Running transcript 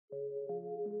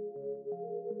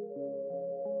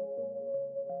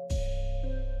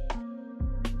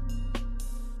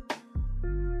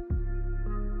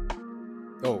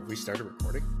We started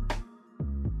recording?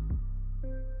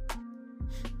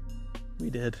 We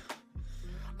did.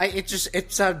 It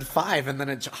said 5 and then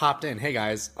it hopped in. Hey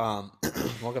guys,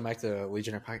 welcome back to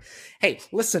Legionnaire Podcast. Hey,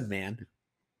 listen, man.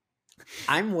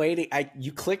 I'm waiting.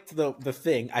 You clicked the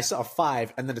thing. I saw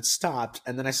 5 and then it stopped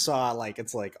and then I saw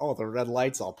oh, the red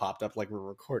lights all popped up like we're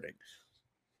recording.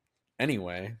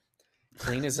 Anyway,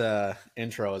 clean as a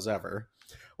intro as ever.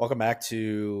 Welcome back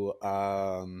to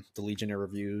the Legionnaire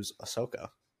Reviews Ahsoka.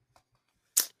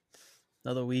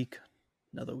 Another week,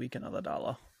 another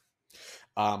dollar.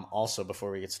 Also, before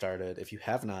we get started, if you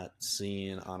have not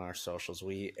seen on our socials,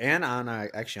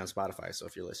 actually on Spotify, so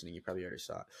if you're listening, you probably already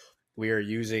saw it. We are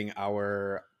using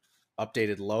our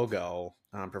updated logo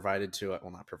provided to it.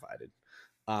 Well, not provided.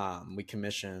 We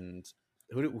commissioned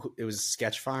it was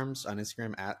Sketch Farms on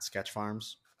Instagram at Sketch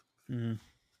Farms, and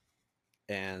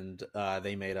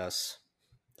they made us.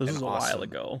 This was a while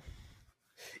ago.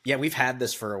 Yeah, we've had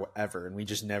this forever, and we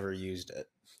just never used it.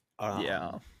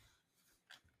 Yeah.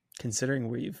 Considering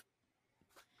we've,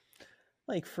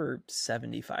 for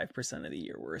 75% of the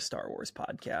year, we're a Star Wars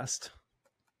podcast.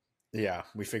 Yeah,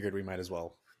 we figured we might as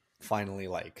well finally,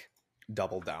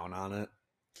 double down on it.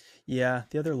 Yeah,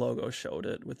 the other logo showed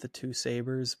it with the 2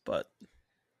 sabers, but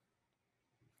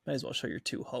might as well show your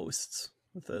 2 hosts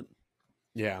with it.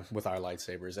 Yeah, with our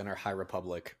lightsabers and our High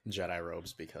Republic Jedi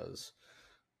robes because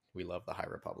we love the High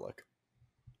Republic.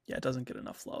 Yeah, it doesn't get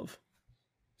enough love.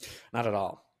 Not at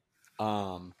all.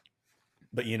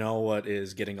 But you know what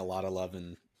is getting a lot of love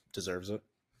and deserves it?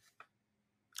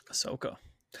 Ahsoka.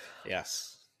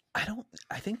 Yes.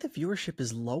 I think the viewership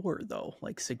is lower though,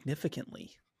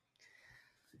 significantly.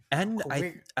 And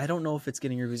I don't know if it's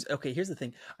getting reviews. Okay, here's the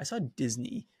thing. I saw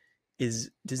Disney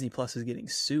Plus is getting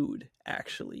sued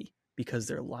actually because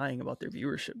they're lying about their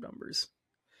viewership numbers.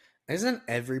 Isn't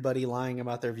everybody lying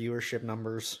about their viewership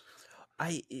numbers?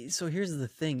 So here's the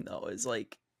thing though, is I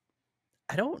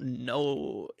don't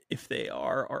know if they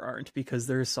are or aren't, because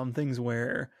there's some things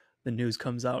where the news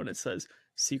comes out and it says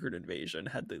Secret Invasion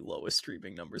had the lowest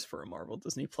streaming numbers for a Marvel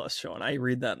Disney Plus show. And I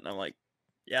read that and I'm like,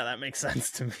 yeah, that makes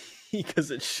sense to me because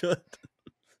it should.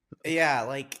 Yeah,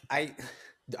 I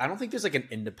don't think there's an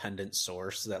independent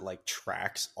source that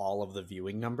tracks all of the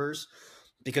viewing numbers,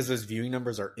 because those viewing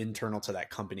numbers are internal to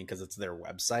that company because it's their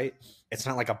website. It's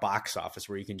not like a box office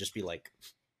where you can just be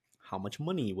how much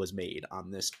money was made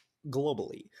on this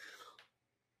globally.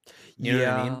 You know what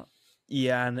I mean?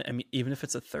 Yeah, and I mean, even if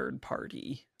it's a third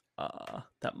party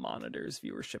that monitors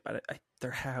viewership,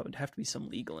 there would have to be some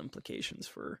legal implications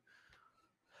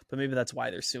but maybe that's why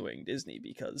they're suing Disney,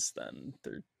 because then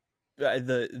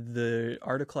the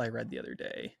article I read the other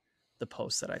day, the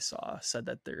post that I saw, said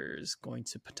that there's going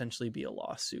to potentially be a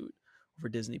lawsuit over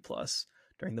Disney Plus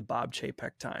during the Bob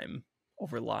Chapek time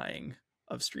over lying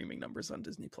of streaming numbers on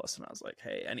Disney Plus. And I was like,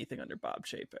 hey, anything under Bob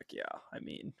Chapek, yeah, I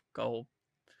mean, go.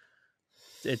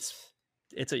 It's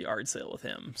a yard sale with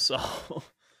him. So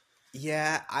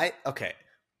yeah, okay.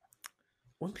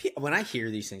 When I hear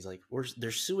these things,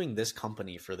 they're suing this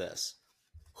company for this,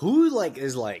 who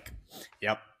is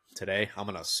yep, today I'm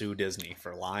gonna sue Disney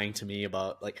for lying to me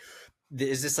about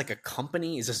is this a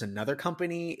company? Is this another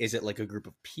company? Is it a group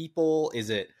of people? Is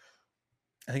it?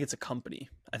 I think it's a company.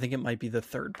 I think it might be the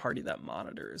third party that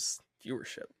monitors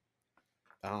viewership.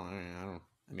 I don't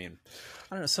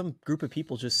know. Some group of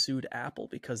people just sued Apple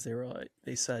because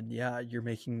they said, yeah, you're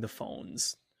making the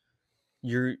phones.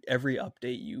 Every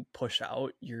update you push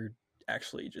out, you're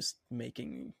actually just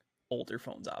making older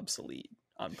phones obsolete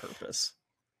on purpose.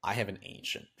 I have an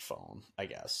ancient phone, I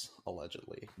guess,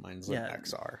 allegedly. Mine's an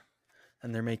XR.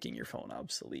 And they're making your phone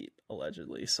obsolete,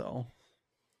 allegedly, so.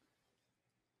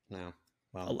 No.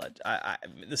 Well,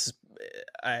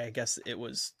 I guess it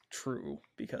was true,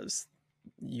 because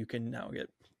you can now get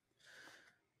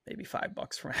maybe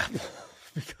 $5 from Apple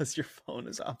because your phone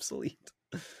is obsolete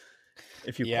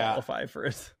if you qualify for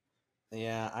it.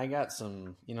 Yeah, I got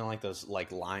some, those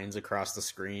lines across the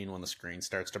screen when the screen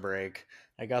starts to break.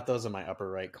 I got those in my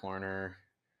upper right corner.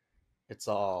 It's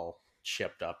all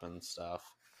chipped up and stuff.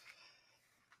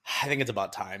 I think it's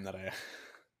about time that I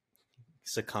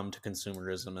succumb to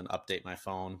consumerism and update my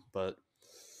phone, but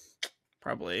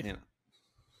probably,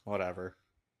 whatever.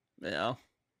 Yeah.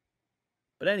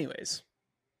 But anyways,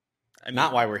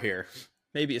 not why we're here.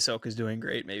 Maybe Ahsoka's doing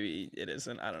great. Maybe it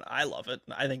isn't. I don't know. I love it.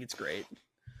 I think it's great.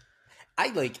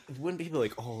 When people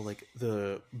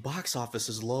the box office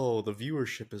is low, the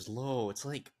viewership is low. It's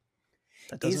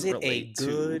is it a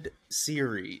good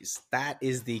series? That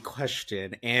is the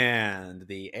question, and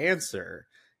the answer,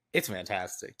 it's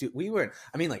fantastic, dude. We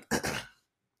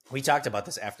talked about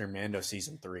this after Mando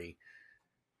season 3.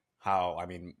 How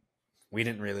We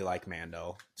didn't really like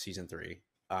Mando season 3.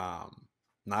 Not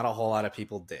a whole lot of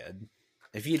people did.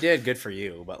 If you did, good for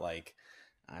you, but like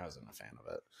I wasn't a fan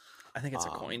of it. I think it's a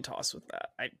coin toss with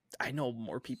that. I know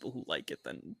more people who like it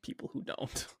than people who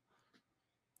don't.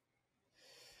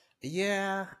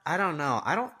 Yeah, I don't know.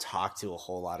 I don't talk to a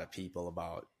whole lot of people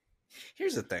about.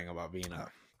 Here's the thing about being a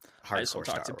hardcore I just don't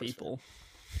talk Star to Wars people.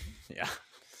 Fan. Yeah,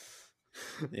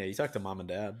 yeah. You talk to mom and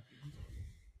dad.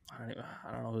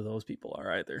 I don't know who those people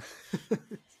are either.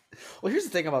 Well, here's the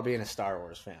thing about being a Star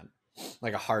Wars fan,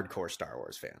 like a hardcore Star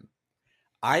Wars fan.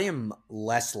 I am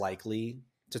less likely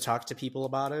to talk to people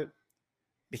about it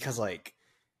because, like,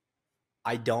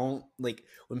 I don't like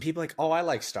when people are like, oh, I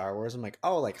like Star Wars. I'm like,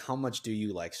 oh, like, how much do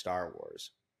you like Star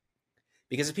Wars?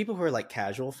 Because the people who are like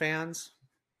casual fans,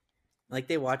 like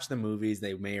they watch the movies,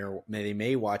 they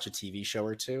may watch a TV show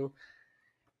or two.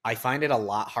 I find it a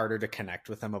lot harder to connect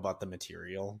with them about the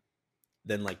material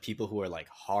than like people who are like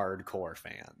hardcore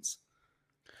fans.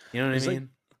 You know what I mean?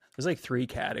 There's like 3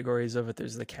 categories of it.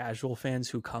 There's the casual fans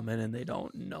who come in and they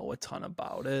don't know a ton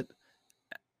about it.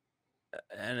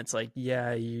 And it's like, yeah,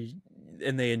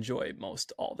 and they enjoy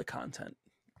most all the content.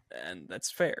 And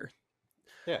that's fair.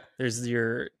 Yeah. There's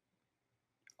your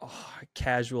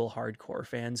casual hardcore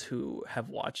fans who have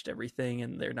watched everything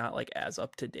and they're not like as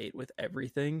up to date with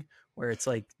everything, where it's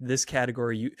like this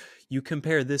category, you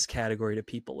compare this category to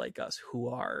people like us who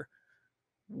are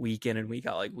week in and week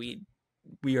out, like we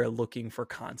are looking for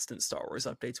constant Star Wars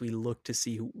updates. We look to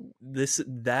see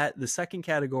the second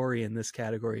category in this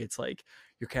category, it's like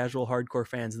your casual hardcore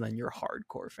fans and then your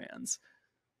hardcore fans.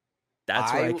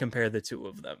 That's where I compare the two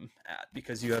of them at,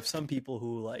 because you have some people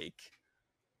who like,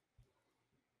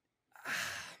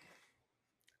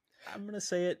 I'm going to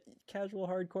say it, casual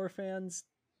hardcore fans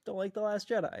don't like The Last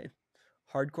Jedi.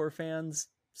 Hardcore fans,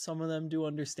 some of them do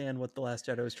understand what The Last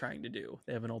Jedi was trying to do.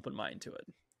 They have an open mind to it.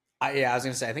 I was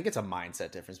gonna say, I think it's a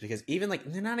mindset difference, because even like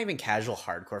they're not even casual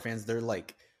hardcore fans. They're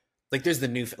like there's the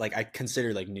new, like I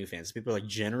consider like new fans. People are like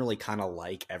generally kind of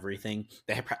like everything.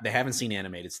 They haven't seen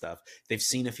animated stuff. They've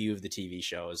seen a few of the TV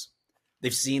shows.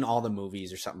 They've seen all the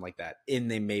movies or something like that,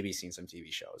 and they maybe seen some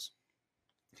TV shows.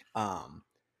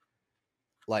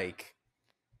 Like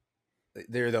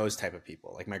they're those type of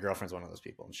people. Like my girlfriend's one of those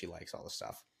people, and she likes all the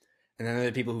stuff. And then there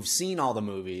are the people who've seen all the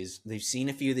movies. They've seen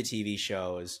a few of the TV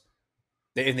shows.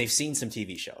 And they've seen some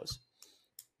TV shows,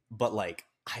 but like,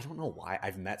 I don't know why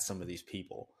I've met some of these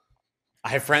people. I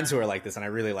have friends who are like this and I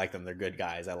really like them. They're good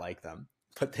guys. I like them,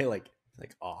 but they like,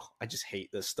 oh, I just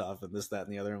hate this stuff and this, that,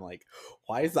 and the other. I'm like,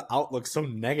 why is the outlook so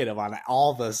negative on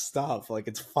all this stuff? Like,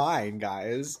 it's fine,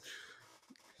 guys.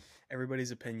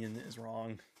 Everybody's opinion is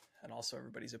wrong. And also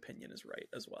everybody's opinion is right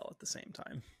as well at the same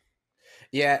time.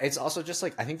 Yeah. It's also just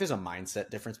like, I think there's a mindset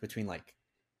difference between like,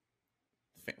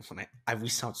 when we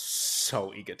sound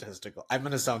so egotistical. I'm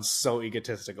going to sound so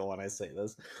egotistical when I say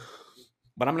this,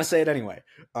 but I'm going to say it anyway.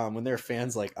 When there are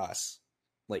fans like us,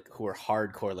 like who are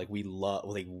hardcore, like we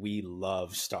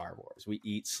love Star Wars. We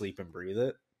eat, sleep, and breathe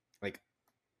it. Like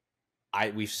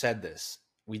we've said this.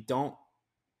 We don't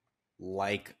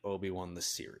like Obi-Wan the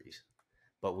series,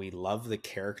 but we love the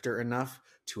character enough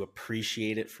to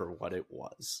appreciate it for what it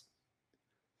was.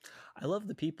 I love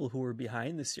the people who were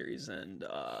behind the series, and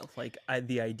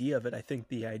the idea of it. I think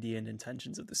the idea and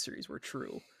intentions of the series were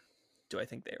true. Do I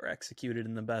think they were executed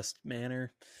in the best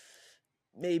manner?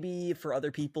 Maybe for other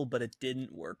people, but it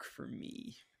didn't work for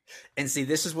me. And see,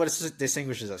 this is what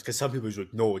distinguishes us, because some people are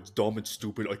like, no, it's dumb, it's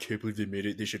stupid, I can't believe they made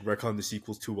it, they should retcon the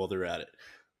sequels too while they're at it.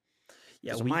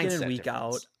 Yeah, week in and week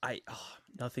out,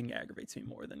 nothing aggravates me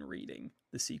more than reading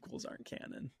the sequels aren't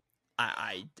canon.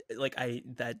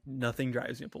 That nothing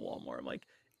drives me up a wall more. I'm like,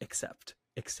 accept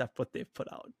what they've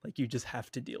put out. Like, you just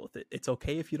have to deal with it. It's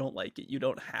okay if you don't like it. You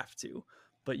don't have to.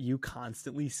 But you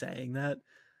constantly saying that,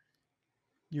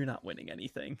 you're not winning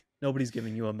anything. Nobody's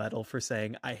giving you a medal for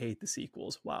saying, I hate the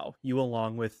sequels. Wow. You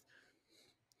along with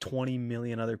 20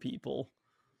 million other people.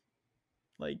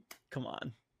 Like, come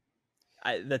on.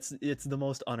 It's the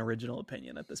most unoriginal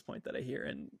opinion at this point that I hear,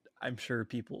 and I'm sure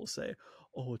people will say,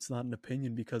 "Oh, it's not an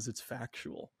opinion because it's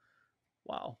factual."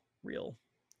 Wow, real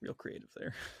creative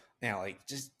there. Yeah, like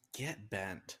just get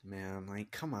bent, man.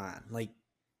 Like, come on, like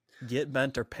get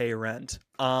bent or pay rent.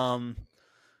 Let's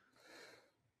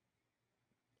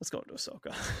go into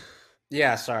Ahsoka.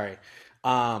 Yeah, sorry.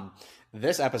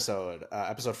 This episode,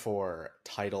 episode 4,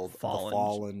 titled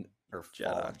Fallen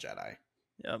Jedi.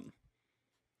 Yep.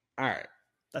 All right.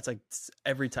 That's like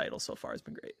every title so far has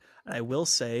been great. And I will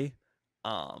say,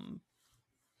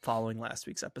 following last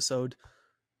week's episode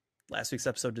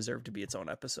deserved to be its own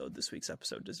episode. This week's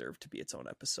episode deserved to be its own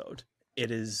episode.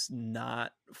 It is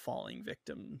not falling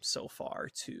victim so far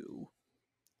to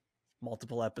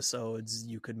multiple episodes.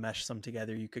 You could mesh some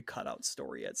together. You could cut out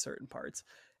story at certain parts.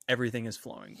 Everything is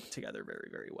flowing together very,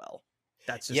 very well.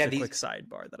 That's just a quick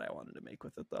sidebar that I wanted to make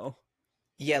with it, though.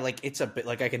 Yeah, like it's a bit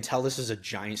like I can tell this is a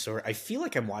giant story. I feel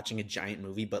like I'm watching a giant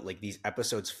movie, but like these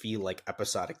episodes feel like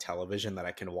episodic television that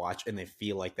I can watch, and they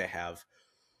feel like they have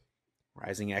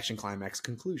rising action climax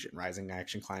conclusion, rising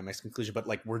action climax conclusion. But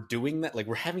like we're doing that, like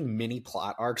we're having mini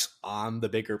plot arcs on the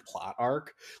bigger plot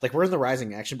arc. Like we're in the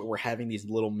rising action, but we're having these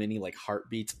little mini like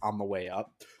heartbeats on the way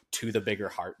up to the bigger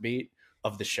heartbeat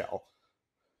of the show.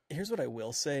 Here's what I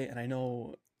will say, and I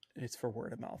know it's for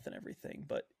word of mouth and everything,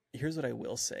 but here's what I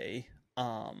will say.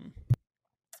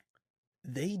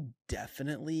 They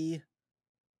definitely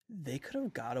they could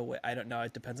have got away. I don't know.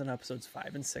 It depends on how episodes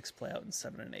 5 and 6 play out and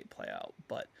 7 and 8 play out.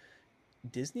 But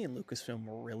Disney and Lucasfilm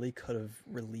really could have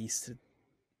released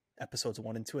episodes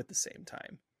 1 and 2 at the same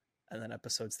time, and then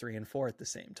episodes 3 and 4 at the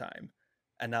same time.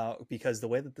 And now, because the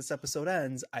way that this episode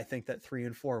ends, I think that 3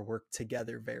 and 4 work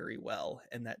together very well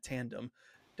in that tandem.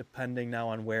 Depending now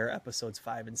on where episodes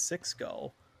 5 and 6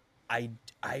 go, I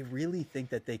really think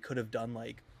that they could have done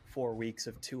like 4 weeks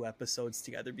of 2 episodes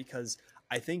together, because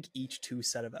I think each 2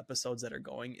 set of episodes that are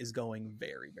going is going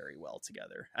very, very well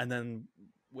together. And then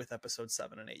with episodes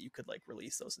 7 and 8, you could like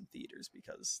release those in theaters,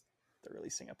 because they're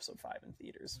releasing episode 5 in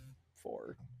theaters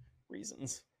for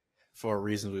reasons. For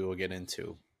reasons we will get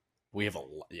into. We have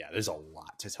there's a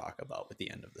lot to talk about at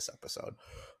the end of this episode.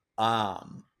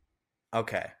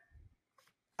 Okay.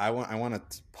 I want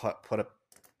to put a,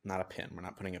 not a pin. We're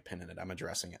not putting a pin in it. I'm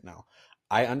addressing it now.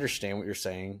 I understand what you're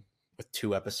saying with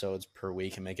 2 episodes per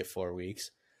week and make it 4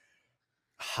 weeks.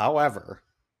 However,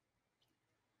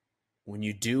 when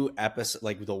you do episode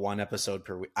like the 1 episode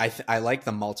per week, I like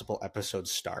the multiple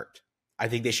episodes start. I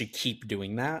think they should keep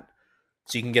doing that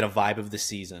so you can get a vibe of the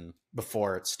season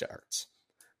before it starts.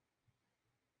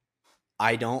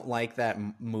 I don't like that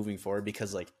moving forward,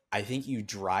 because like I think you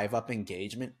drive up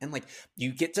engagement, and like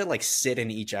you get to like sit in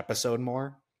each episode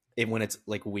more when it's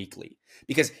like weekly.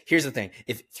 Because here's the thing: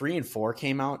 if 3 and 4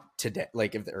 came out today,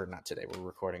 like or not today, we're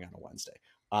recording on a Wednesday,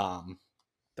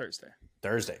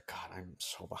 Thursday. God, I'm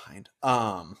so behind.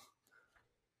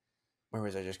 Where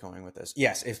was I just going with this?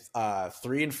 Yes, if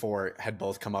 3 and 4 had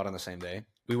both come out on the same day,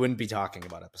 we wouldn't be talking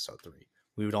about episode 3.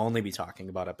 We would only be talking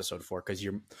about episode 4, because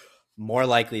you're more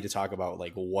likely to talk about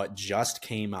like what just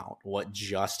came out, what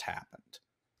just happened.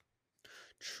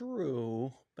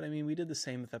 True, but I mean, we did the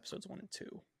same with episodes 1 and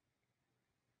 2.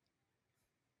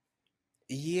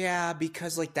 Yeah,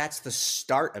 because like that's the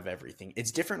start of everything.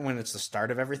 It's different when it's the start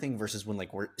of everything versus when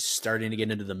like we're starting to get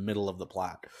into the middle of the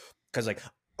plot. Because like,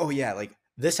 oh yeah, like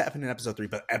this happened in episode 3,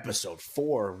 but episode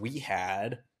 4 we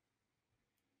had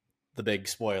the big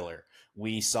spoiler.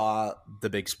 We saw the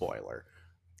big spoiler.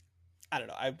 I don't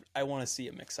know. I want to see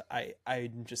a mix.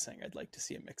 I'm just saying I'd like to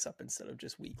see a mix up instead of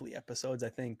just weekly episodes. I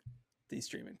think these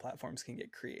streaming platforms can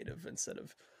get creative instead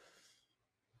of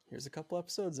here's a couple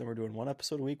episodes and we're doing 1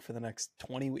 episode a week for the next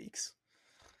 20 weeks.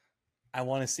 I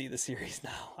want to see the series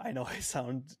now. I know I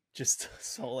sound just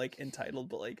so like entitled,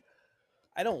 but like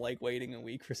I don't like waiting a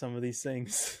week for some of these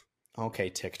things. Okay,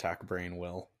 TikTok brain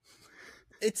will.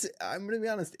 I'm gonna be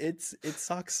honest, it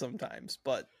sucks sometimes,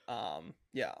 but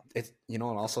yeah. It's, you know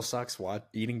what also sucks?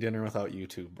 Eating dinner without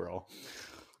YouTube, bro.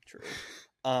 True.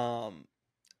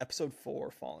 Episode 4,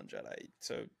 Fallen Jedi.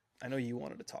 So I know you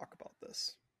wanted to talk about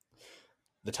this.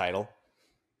 The title?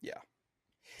 Yeah.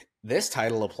 This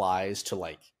title applies to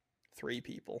like 3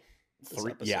 people.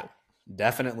 3, yeah,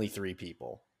 definitely 3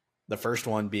 people. The first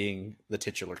one being the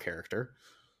titular character.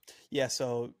 Yeah,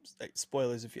 so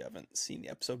spoilers if you haven't seen the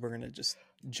episode. We're gonna just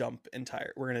jump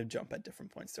at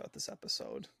different points throughout this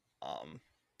episode,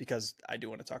 because I do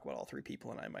want to talk about all 3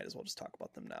 people, and I might as well just talk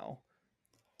about them now.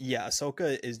 Yeah,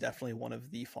 Ahsoka is definitely one of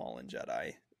the fallen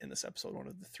Jedi in this episode, one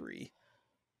of the 3.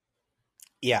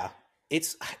 Yeah,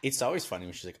 it's always funny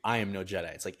when she's like, "I am no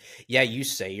Jedi." It's like, yeah, you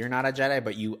say you're not a Jedi,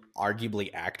 but you arguably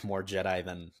act more Jedi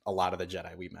than a lot of the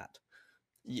Jedi we met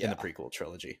in the prequel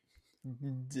trilogy.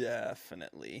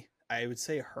 Definitely. I would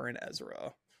say her and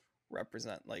Ezra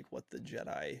represent like what the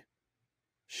Jedi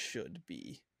should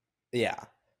be. Yeah.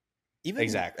 Even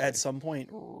exactly. At some point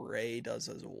Rey does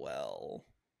as well.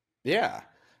 Yeah.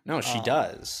 No, she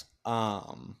does.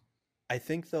 I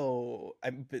think though,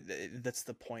 that's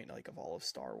the point like of all of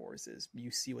Star Wars is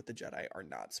you see what the Jedi are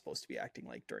not supposed to be acting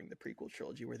like during the prequel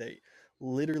trilogy, where they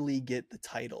literally get the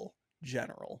title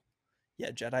general.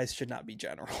 Yeah, Jedis should not be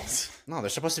generals. No, they're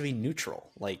supposed to be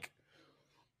neutral. Like,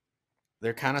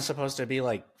 they're kind of supposed to be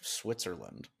like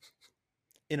Switzerland.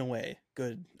 In a way,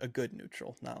 a good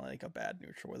neutral, not like a bad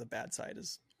neutral where the bad side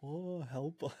is, oh,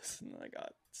 help us. And I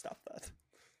got stop that.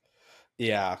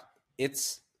 Yeah,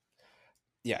 it's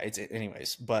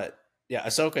anyways, but yeah,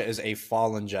 Ahsoka is a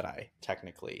fallen Jedi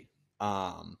technically.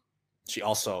 She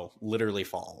also literally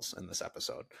falls in this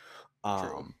episode.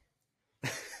 True.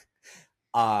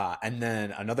 Um, and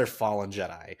then another fallen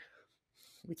Jedi.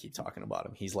 We keep talking about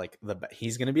him. He's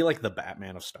gonna be like the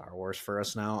Batman of Star Wars for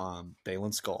us now.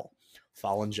 Baylan Skoll,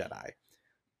 fallen Jedi.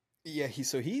 Yeah,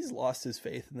 he's lost his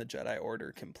faith in the Jedi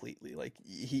Order completely. Like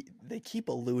they keep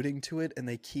alluding to it, and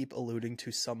they keep alluding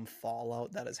to some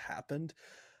fallout that has happened.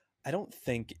 I don't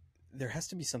think there has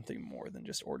to be something more than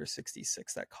just Order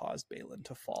 66 that caused Baylan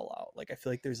to fall out. Like I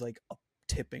feel like there's like a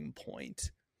tipping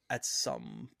point at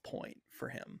some point for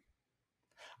him.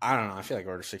 I don't know. I feel like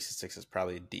Order 66 is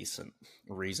probably a decent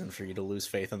reason for you to lose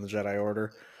faith in the Jedi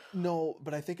Order. No,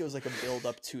 but I think it was like a build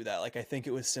up to that. Like I think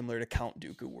it was similar to Count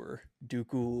Dooku, where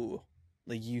Dooku,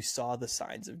 like you saw the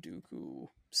signs of Dooku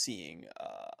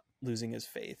losing his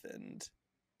faith and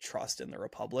trust in the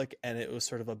Republic, and it was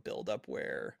sort of a build up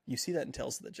where you see that in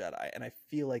Tales of the Jedi, and I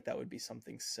feel like that would be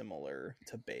something similar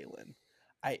to Baylan.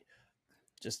 I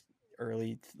just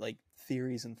early like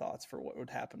theories and thoughts for what would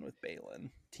happen with Baylan,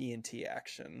 TNT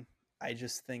action. I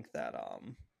just think that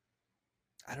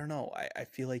I don't know. I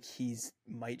feel like he's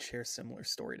might share a similar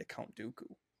story to Count Dooku.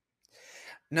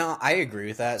 No, I agree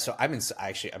with that. So I've been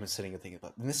sitting and thinking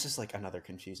about, and this is like another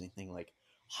confusing thing, like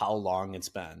how long it's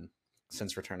been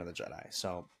since Return of the Jedi.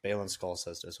 So Baylan Skoll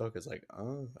says to Ahsoka's like,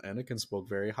 "Oh, Anakin spoke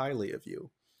very highly of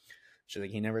you. She's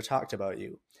like, he never talked about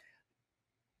you."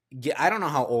 Yeah, I don't know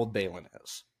how old Baylan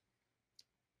is.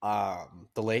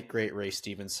 The late great Ray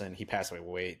Stevenson, he passed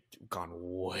away gone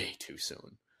way too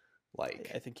soon.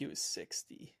 Like I think he was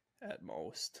 60 at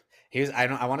most. He was,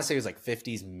 I want to say he was like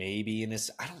 50s, maybe in his,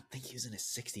 I don't think he was in his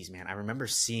 60s, man. I remember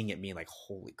seeing it being like,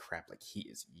 holy crap, like he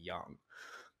is young.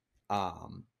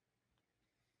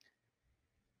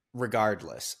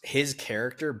 Regardless, his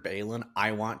character, Baylan,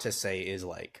 I want to say is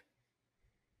like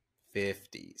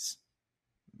 50s,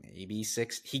 maybe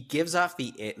 60s. He gives off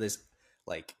this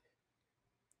like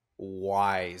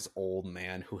wise old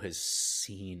man who has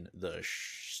seen the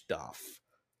stuff.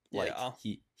 Like Yeah.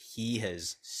 he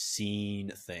has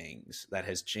seen things that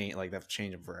has changed, like that have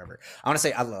changed him forever. I want to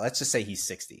say, let's just say he's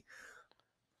 60.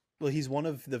 Well, he's one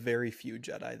of the very few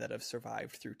Jedi that have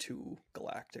survived through 2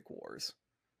 galactic wars.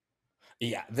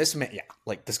 Yeah, this man, yeah,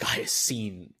 like this guy has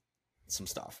seen some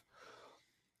stuff.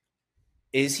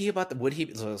 Is he about the? Would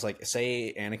he? So it's like,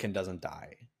 say Anakin doesn't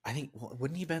die. I think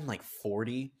wouldn't he been like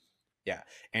 40? Yeah,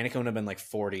 Anakin would have been like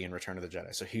 40 in Return of the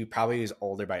Jedi. So he probably is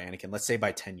older by Anakin. Let's say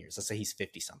by 10 years. Let's say he's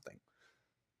 50 something.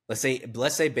 Let's say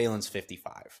Baylan's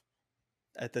 55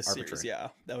 at this series. Yeah,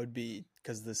 that would be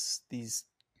because these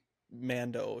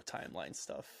Mando timeline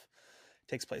stuff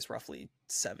takes place roughly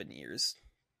 7 years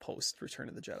post Return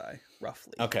of the Jedi,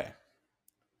 roughly. Okay.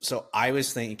 So I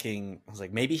was thinking, I was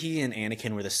like, maybe he and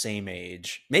Anakin were the same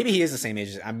age. Maybe he is the same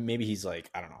age. Maybe he's like,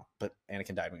 I don't know. But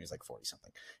Anakin died when he was like 40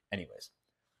 something. Anyways,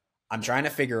 I'm trying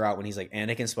to figure out when he's like,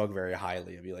 Anakin spoke very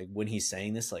highly. I'd be like, when he's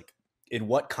saying this, like, in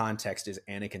what context is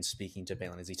Anakin speaking to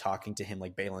Baylan? Is he talking to him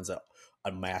like Baylan's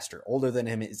a master older than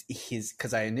him? Is his,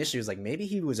 because I initially was like, maybe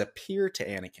he was a peer to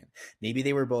Anakin. Maybe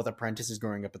they were both apprentices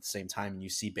growing up at the same time. And you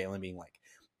see Baylan being like,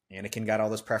 Anakin got all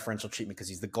this preferential treatment because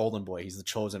he's the golden boy. He's the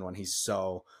chosen one. He's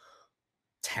so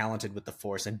talented with the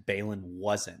Force, and Baylan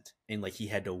wasn't. And like he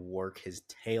had to work his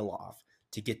tail off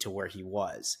to get to where he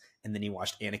was. And then he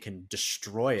watched Anakin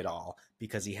destroy it all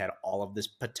because he had all of this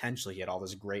potential. He had all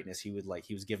this greatness. He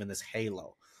was given this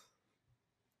halo.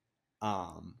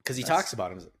 Because he talks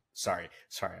about him. Sorry.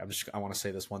 I want to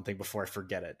say this one thing before I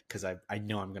forget it, because I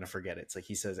know I'm going to forget it. It's like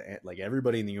he says, like,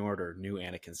 everybody in the Order knew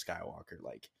Anakin Skywalker.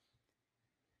 Like,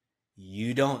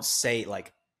 you don't say,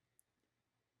 like,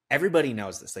 everybody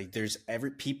knows this. Like, there's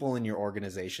people in your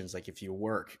organizations, like if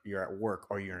you're at work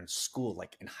or you're in school,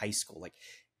 like in high school, like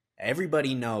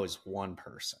everybody knows one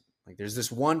person. Like there's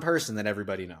this one person that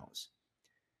everybody knows.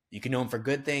 You can know him for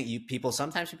good things.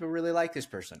 Sometimes people really like this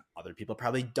person. Other people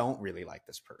probably don't really like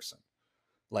this person.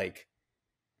 Like,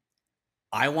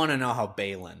 I want to know how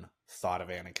Baylan thought of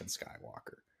Anakin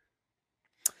Skywalker.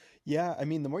 Yeah, I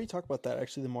mean, the more you talk about that,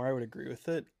 actually, the more I would agree with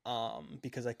it.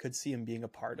 Because I could see him being a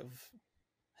part of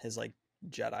his like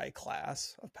Jedi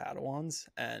class of Padawans,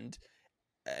 and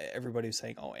everybody was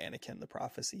saying, "Oh, Anakin, the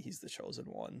prophecy, he's the chosen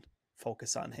one.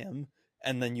 Focus on him."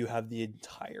 And then you have the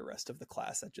entire rest of the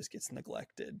class that just gets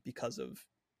neglected because of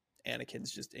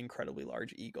Anakin's just incredibly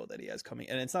large ego that he has coming.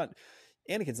 And it's not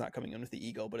Anakin's not coming in with the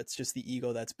ego, but it's just the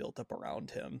ego that's built up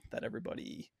around him that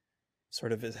everybody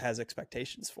sort of has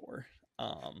expectations for.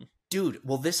 Dude,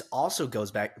 well, this also goes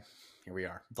back. Here we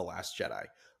are, The Last Jedi.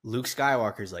 Luke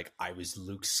Skywalker's like, I was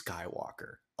Luke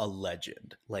Skywalker, a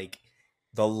legend. Like,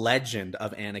 the legend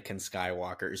of Anakin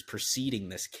Skywalker is preceding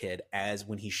this kid as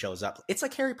when he shows up. It's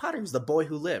like Harry Potter, who's the boy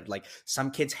who lived. Like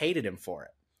some kids hated him for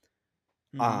it.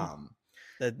 Mm-hmm.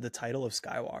 The title of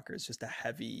Skywalker is just a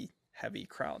heavy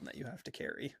crown that you have to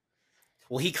carry.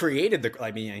 Well, he created the.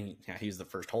 I mean, he's the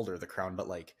first holder of the crown, but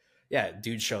like, yeah,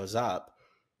 dude shows up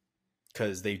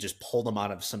because they just pulled him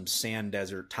out of some sand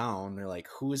desert town. They're like,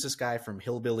 who is this guy from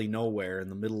hillbilly nowhere in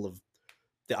the middle of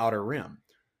the Outer Rim?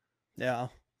 Yeah,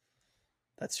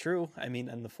 that's true. I mean,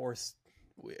 and the Force,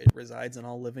 it resides in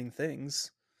all living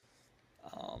things.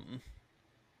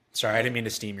 Sorry, I didn't mean to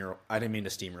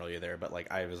steamroll you there, but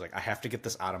like I was like, I have to get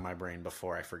this out of my brain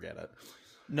before I forget it.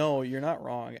 No, you're not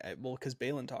wrong. Well, because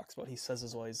Balin talks about, he says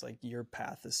as well, he's like, your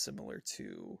path is similar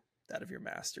to that of your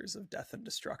masters of death and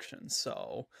destruction.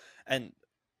 So, and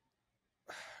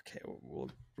okay,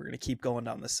 we're gonna keep going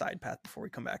down this side path before we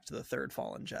come back to the third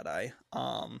fallen Jedi.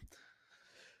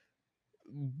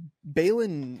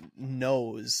 Balin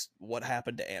knows what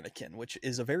happened to Anakin, which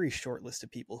is a very short list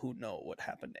of people who know what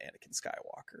happened to Anakin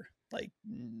Skywalker. Like,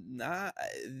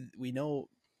 we know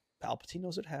Palpatine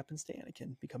knows what happens to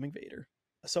Anakin becoming Vader.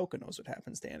 Ahsoka knows what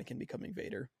happens to Anakin becoming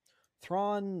Vader.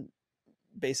 Thrawn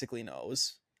basically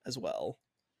knows as well.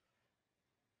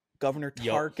 Governor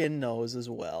Tarkin knows as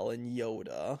well, and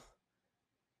Yoda.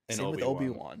 And same with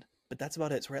Obi-Wan. But that's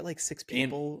about it. So we're at like 6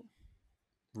 people.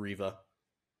 And Reva.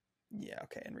 Yeah,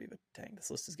 okay, and Reva. Dang, this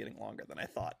list is getting longer than I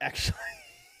thought, actually.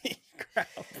 Crap.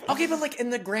 Okay, but like in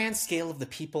the grand scale of the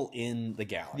people in the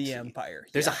galaxy, the Empire,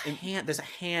 there's a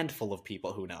handful of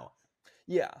people who know.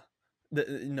 Yeah,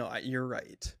 no, you're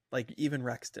right. Like even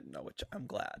Rex didn't know, which I'm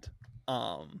glad.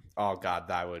 Oh God,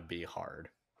 that would be hard.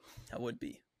 That would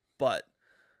be, but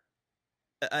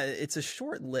it's a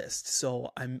short list,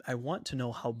 so I want to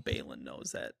know how Balin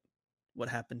knows that what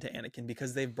happened to Anakin,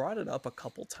 because they've brought it up a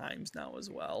couple times now as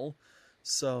well.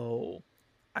 So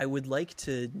I would like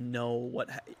to know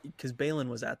because Balin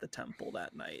was at the temple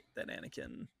that night that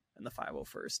Anakin and the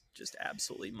 501st just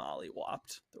absolutely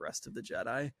mollywopped the rest of the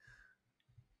Jedi.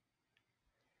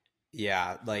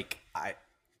 Yeah, like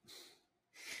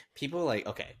people like,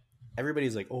 okay,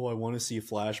 everybody's like, oh, I want to see a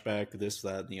flashback, this,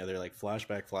 that, and the other, like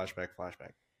flashback.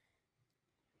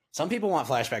 Some people want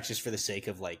flashbacks just for the sake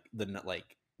of like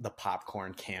the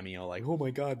popcorn cameo, like, oh my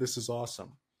God, this is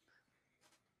awesome.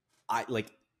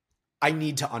 I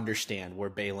need to understand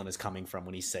where Balin is coming from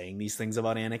when he's saying these things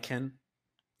about Anakin,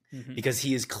 because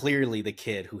he is clearly the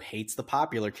kid who hates the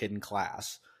popular kid in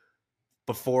class,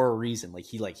 but for a reason. Like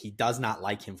he does not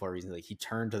like him for a reason. Like he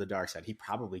turned to the dark side. He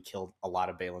probably killed a lot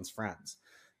of Balin's friends.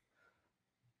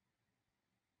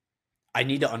 I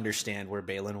need to understand where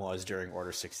Balin was during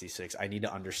Order 66. I need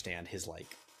to understand his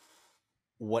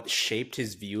what shaped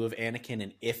his view of Anakin,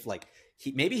 and if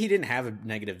maybe he didn't have a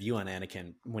negative view on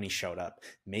Anakin when he showed up.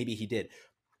 Maybe he did.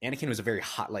 Anakin was a very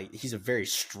he's a very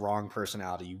strong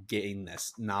personality. You gain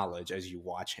this knowledge as you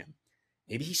watch him.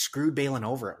 Maybe he screwed Balin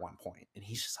over at one point, and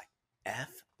he's just like,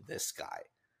 F this guy.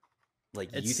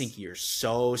 Like, you think you're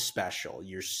so special.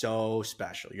 You're so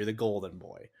special. You're the golden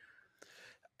boy.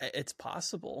 It's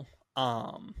possible.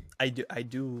 I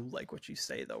do like what you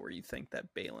say, though, where you think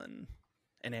that Balin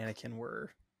and Anakin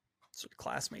were sort of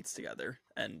classmates together,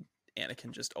 and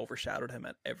Anakin just overshadowed him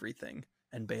at everything,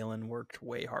 and Balin worked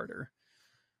way harder,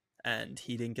 and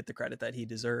he didn't get the credit that he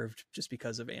deserved just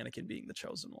because of Anakin being the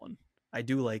chosen one. I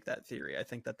do like that theory. I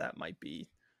think that might be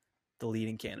the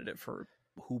leading candidate for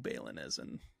who Balin is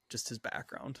and just his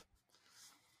background.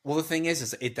 Well, the thing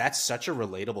is that's such a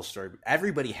relatable story.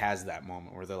 Everybody has that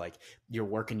moment where they're like, you're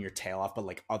working your tail off, but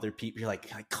like other people, you're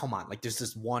like, come on, like there's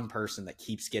this one person that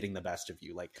keeps getting the best of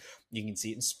you. Like you can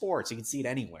see it in sports, you can see it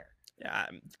anywhere. Yeah,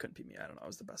 it couldn't be me. I don't know. I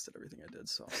was the best at everything I did,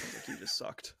 so I think you just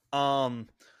sucked.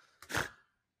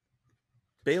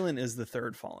 Balin is the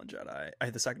third fallen Jedi.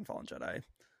 The second fallen Jedi.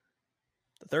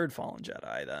 The third fallen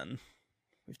Jedi, then,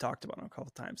 we've talked about him a couple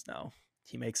times now.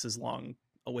 He makes his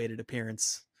long-awaited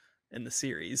appearance in the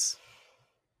series.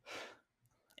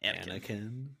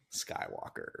 Anakin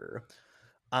Skywalker.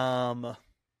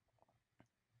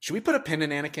 Should we put a pin in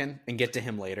Anakin and get to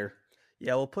him later?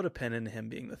 Yeah, we'll put a pin in him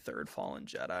being the third fallen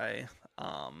Jedi,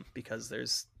 because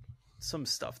there's some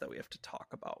stuff that we have to talk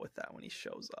about with that when he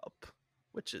shows up,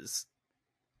 which has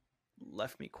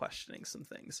left me questioning some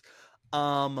things.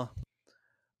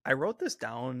 I wrote this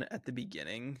down at the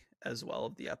beginning as well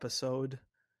of the episode.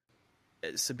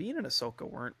 Sabine and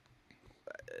Ahsoka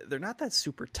they're not that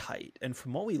super tight. And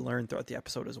from what we learned throughout the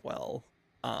episode as well,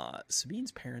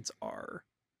 Sabine's parents are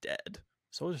dead.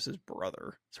 So is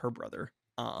her brother,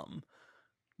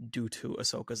 due to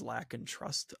Ahsoka's lack in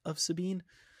trust of Sabine.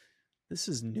 This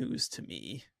is news to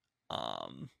me.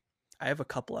 I have a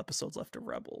couple episodes left of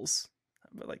Rebels,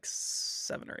 but like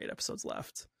 7 or 8 episodes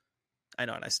left. I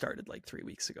know, and I started like 3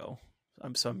 weeks ago.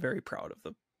 I'm very proud of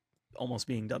the almost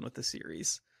being done with the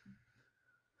series.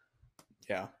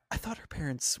 Yeah. I thought her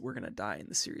parents were going to die in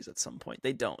the series at some point.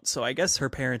 They don't. So I guess her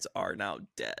parents are now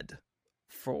dead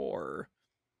for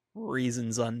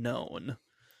reasons unknown.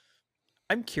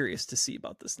 I'm curious to see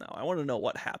about this now. I want to know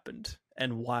what happened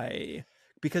and why,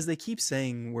 because they keep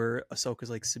saying where Ahsoka's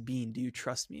like, Sabine, do you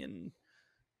trust me? And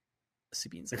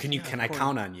Sabine's like, can I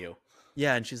count on you?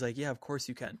 Yeah. And she's like, yeah, of course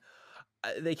you can.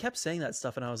 They kept saying that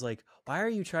stuff, and I was like, why are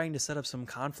you trying to set up some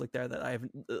conflict there that I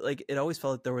haven't, like, it always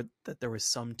felt like there was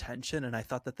some tension, and I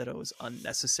thought that it was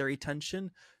unnecessary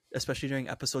tension, especially during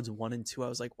episodes 1 and 2. I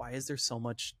was like, why is there so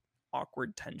much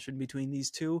awkward tension between these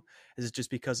two? Is it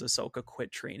just because Ahsoka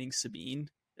quit training Sabine?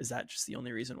 Is that just the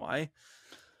only reason why?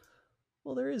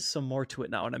 Well, there is some more to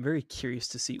it now, and I'm very curious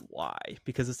to see why,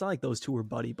 because it's not like those two were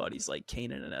buddies like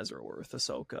Kanan and Ezra were with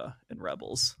Ahsoka in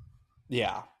Rebels.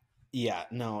 Yeah. Yeah,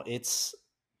 no, it's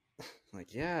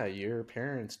like, yeah, your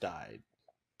parents died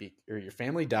or your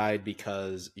family died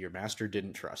because your master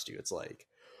didn't trust you. It's like,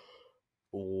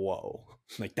 whoa.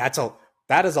 Like that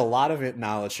is a lot of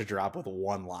knowledge to drop with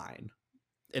one line.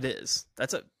 It is.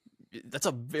 That's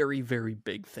a very, very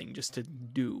big thing just to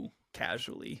do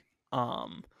casually.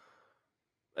 And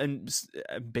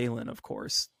Balin, of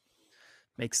course,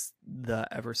 makes the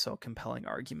ever so compelling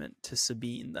argument to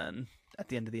Sabine then. At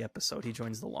the end of the episode, he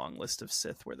joins the long list of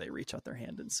Sith where they reach out their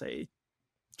hand and say,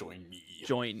 join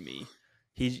me.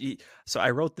 So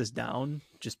I wrote this down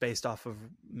just based off of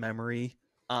memory.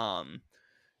 Balin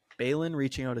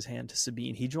reaching out his hand to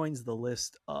Sabine. He joins the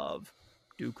list of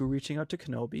Dooku reaching out to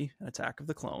Kenobi in Attack of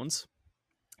the Clones.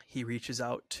 He reaches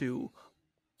out to,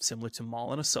 similar to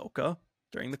Maul and Ahsoka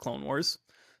during the Clone Wars,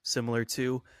 similar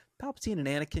to Palpatine and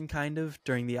Anakin kind of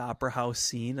during the Opera House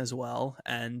scene as well,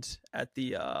 and at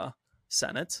the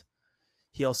Senate.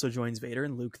 He also joins Vader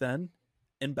and Luke then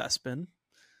in Bespin.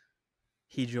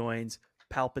 He joins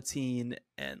Palpatine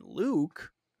and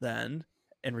Luke then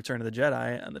in Return of the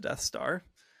Jedi on the Death Star.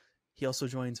 He also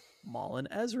joins Maul and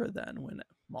Ezra then when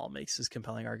Maul makes his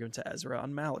compelling argument to Ezra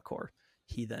on Malachor.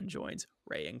 He then joins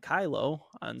Rey and Kylo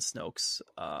on Snoke's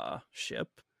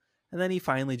ship. And then he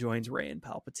finally joins Rey and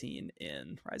Palpatine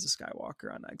in Rise of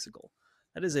Skywalker on Exegol.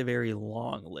 That is a very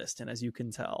long list, and as you can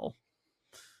tell,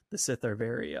 the Sith are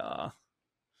very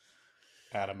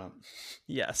adamant.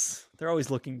 Yes, they're always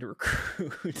looking to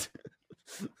recruit.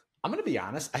 I'm gonna be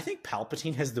honest. I think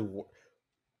Palpatine has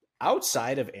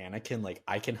outside of Anakin, like,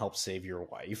 I can help save your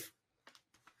wife.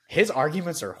 His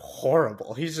arguments are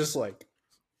horrible. He's just like,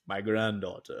 my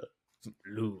granddaughter,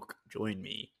 Luke, join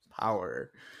me.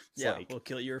 Power. It's yeah, like, we'll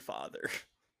kill your father.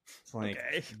 It's like,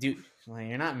 okay. Dude, like,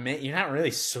 you're not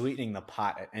really sweetening the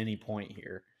pot at any point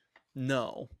here.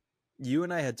 No. You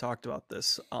and I had talked about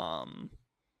this.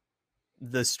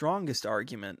 The strongest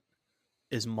argument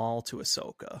is Maul to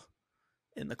Ahsoka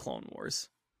in the Clone Wars,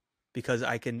 because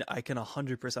I can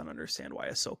 100% understand why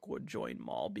Ahsoka would join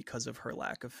Maul because of her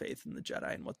lack of faith in the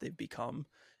Jedi and what they've become,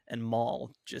 and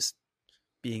Maul just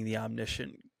being the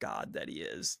omniscient god that he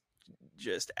is,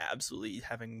 just absolutely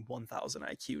having 1000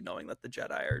 IQ, knowing that the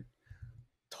Jedi are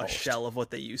a shell of what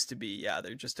they used to be. Yeah,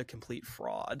 they're just a complete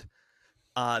fraud.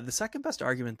 The second best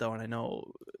argument, though, and I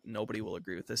know nobody will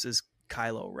agree with this, is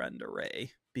Kylo Ren to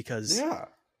Rey, because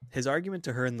his argument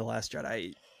to her in The Last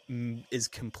Jedi is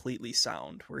completely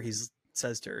sound, where he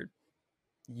says to her,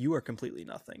 you are completely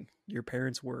nothing. Your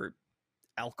parents were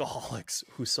alcoholics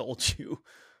who sold you.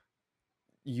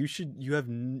 You have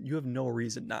no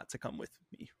reason not to come with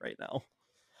me right now.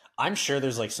 I'm sure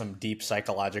there's like some deep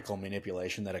psychological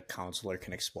manipulation that a counselor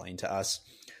can explain to us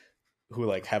who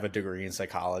like have a degree in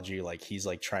psychology. Like he's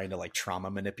like trying to like trauma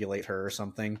manipulate her or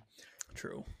something.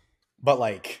 True. But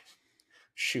like,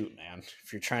 shoot, man,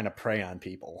 if you're trying to prey on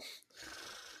people,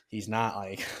 he's not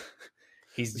like,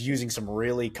 he's using some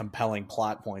really compelling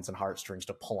plot points and heartstrings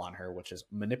to pull on her, which is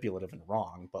manipulative and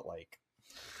wrong, but like,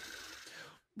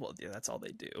 well, yeah, that's all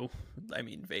they do. I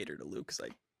mean, Vader to Luke is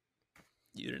like,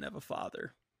 you didn't have a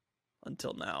father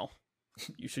until now.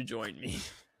 You should join me.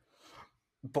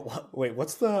 But wait,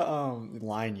 what's the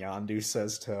line Yondu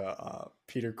says to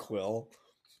Peter Quill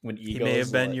when he may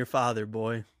have been your father,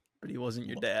 boy, but he wasn't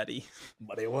your daddy.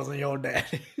 But he wasn't your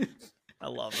daddy. I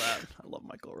love that. I love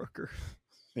Michael Rooker.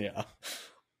 Yeah.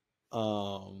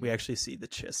 We actually see the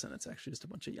Chiss, and it's actually just a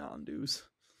bunch of Yondus.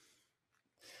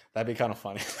 That'd be kind of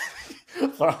funny.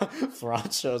 Thrawn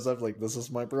shows up like, this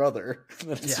is my brother.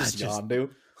 And it's just Yondu.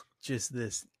 Just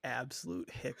this absolute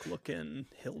hick-looking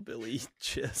hillbilly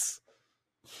Chiss.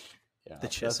 Yeah, the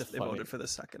Chiss if they voted for the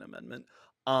Second Amendment.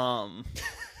 But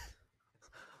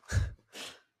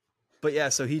But yeah,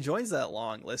 so he joins that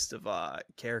long list of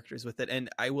characters with it. And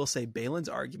I will say Balin's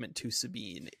argument to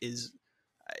Sabine is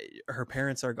her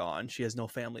parents are gone. She has no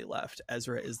family left.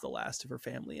 Ezra is the last of her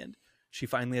family, and she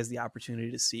finally has the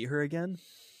opportunity to see her again.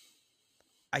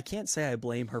 I can't say I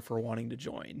blame her for wanting to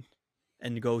join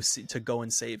and go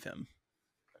and save him.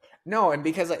 No, and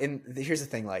because here's the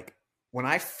thing, like when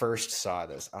I first saw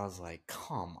this, I was like,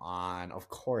 come on, of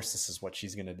course this is what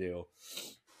she's gonna do.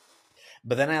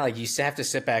 But then you have to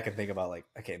sit back and think about like,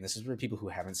 okay, and this is where people who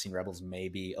haven't seen Rebels may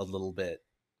be a little bit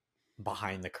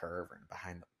behind the curve or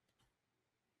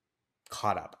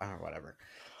caught up, I don't know, whatever.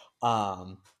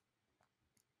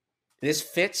 This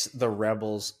fits the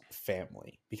Rebels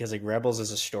family because like Rebels is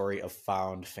a story of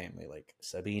found family. Like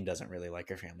Sabine doesn't really like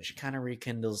her family. She kind of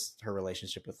rekindles her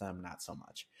relationship with them, not so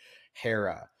much.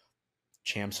 Hera,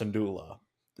 Cham Syndulla,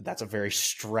 that's a very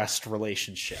stressed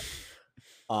relationship.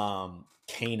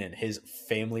 Kanan, his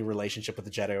family relationship with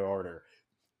the Jedi Order,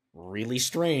 really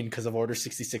strained because of Order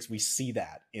 66. We see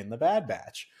that in the Bad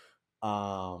Batch.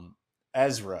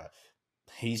 Ezra,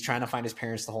 he's trying to find his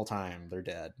parents the whole time. They're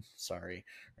dead. Sorry.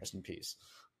 Rest in peace.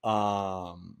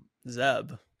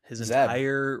 Zeb. His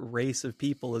entire race of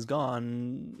people is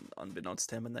gone, unbeknownst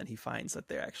to him, and then he finds that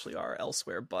they actually are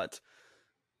elsewhere, but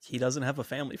he doesn't have a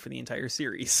family for the entire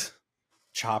series.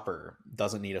 Chopper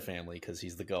doesn't need a family because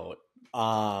he's the GOAT.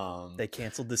 They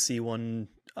canceled the C1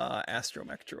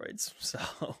 astromech droids, so...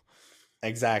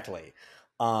 Exactly.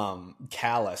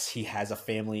 Callus, he has a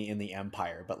family in the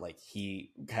Empire, but like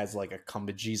he has like a come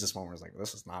to Jesus moment where he's like,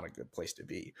 this is not a good place to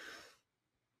be.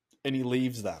 And he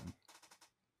leaves them.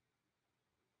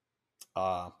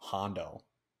 Hondo.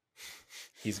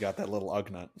 He's got that little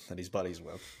Ugnut that he's buddies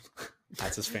with.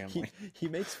 That's his family. He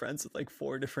makes friends with like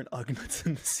 4 different Ugnuts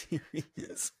in the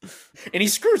series. And he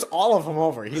screws all of them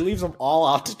over. He leaves them all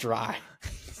out to dry.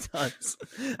 He does.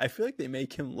 I feel like they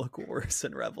make him look worse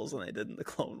in Rebels than they did in the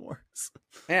Clone Wars.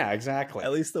 Yeah, exactly.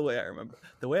 At least the way I remember.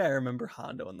 The way I remember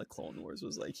Hondo in the Clone Wars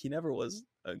was like, he never was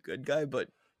a good guy, but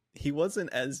he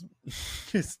wasn't as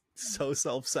just so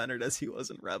self-centered as he was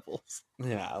in Rebels.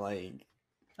 Yeah, like...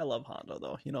 I love Hondo,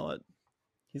 though. You know what?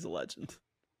 He's a legend.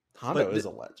 Hondo is a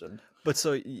legend. But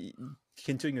so,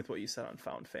 continuing with what you said on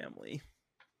Found Family.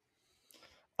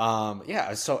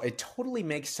 Yeah, so it totally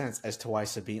makes sense as to why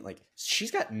Sabine, like,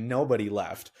 she's got nobody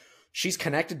left. She's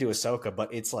connected to Ahsoka,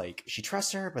 but it's like, she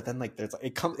trusts her, but then, like,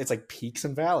 it's like peaks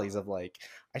and valleys of, like,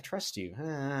 I trust you.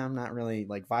 I'm not really,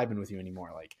 like, vibing with you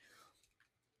anymore. Like,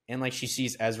 and, like, she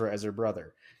sees Ezra as her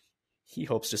brother. He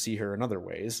hopes to see her in other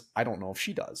ways. I don't know if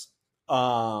she does.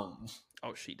 Oh,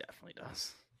 she definitely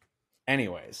does.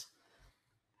 Anyways,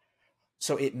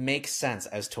 so it makes sense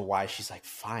as to why she's like,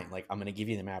 fine, like I'm gonna give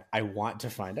you the map. I want to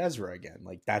find Ezra again.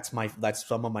 Like that's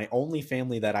some of my only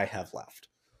family that I have left.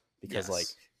 Because like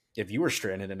if you were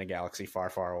stranded in a galaxy far,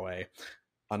 far away,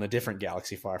 on a different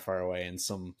galaxy far, far away, and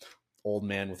some old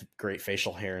man with great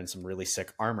facial hair and some really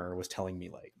sick armor was telling me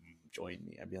like, join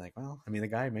me, I'd be like, well, I mean, the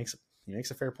guy makes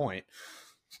a fair point.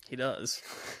 He does.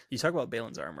 You talk about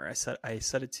Balin's armor. I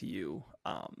said it to you.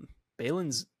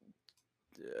 Balin's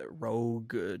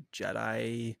rogue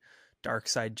Jedi, dark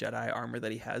side Jedi armor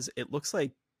that he has, it looks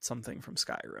like something from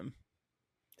Skyrim.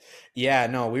 Yeah,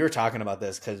 no, we were talking about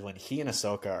this because when he and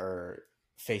Ahsoka are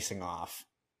facing off,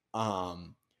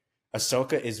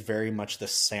 Ahsoka is very much the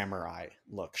samurai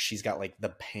look. She's got like the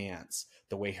pants,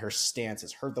 the way her stance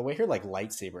is, the way her like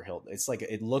lightsaber hilt. It's like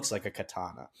it looks like a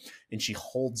katana, and she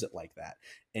holds it like that.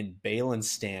 And Balin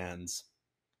stands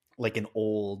like an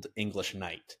old English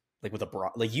knight, like with a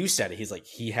broad. Like you said,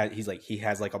 he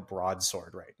has like a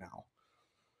broadsword right now.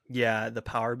 Yeah, the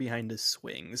power behind his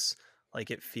swings,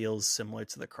 like it feels similar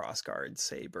to the crossguard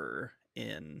saber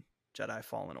in Jedi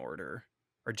Fallen Order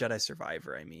or Jedi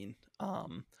Survivor. I mean,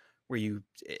 where you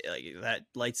like that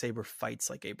lightsaber fights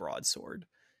like a broadsword,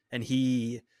 and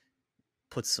he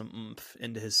puts some oomph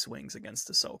into his swings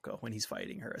against Ahsoka when he's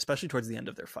fighting her, especially towards the end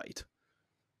of their fight.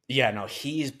 Yeah, no,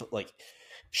 he's like,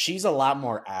 she's a lot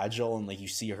more agile, and like you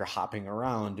see her hopping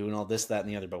around, doing all this, that, and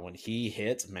the other. But when he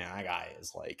hits, man, that guy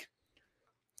is like,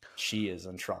 she is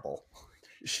in trouble.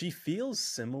 She feels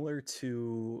similar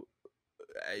to,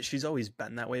 she's always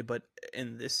been that way, but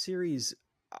in this series,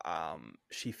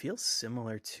 she feels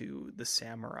similar to the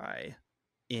samurai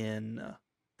in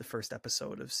the first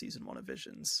episode of season 1 of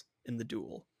Visions in the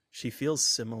duel. She feels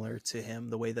similar to him,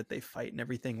 the way that they fight and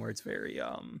everything, where it's very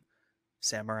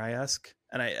samurai-esque.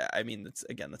 And I mean,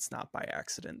 that's not by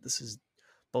accident. This is,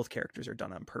 both characters are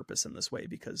done on purpose in this way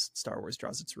because Star Wars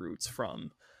draws its roots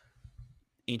from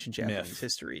ancient Japanese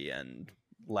history and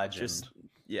legend.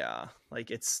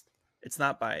 Like it's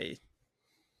not by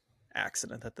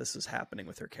accident that this is happening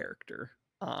with her character.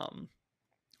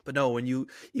 But no, when you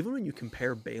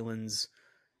compare Balin's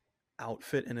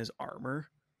outfit and his armor,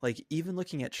 like even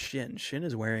looking at Shin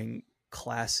is wearing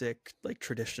classic like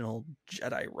traditional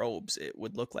Jedi robes. It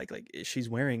would look like she's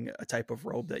wearing a type of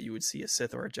robe that you would see a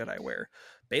Sith or a Jedi wear.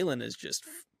 Balin is just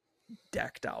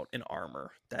decked out in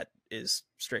armor that is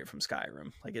straight from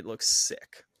Skyrim. Like it looks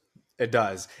sick. It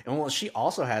does. And well, she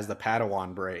also has the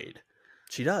Padawan braid.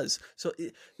 She does. So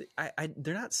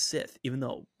they're not Sith, even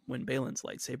though when Balin's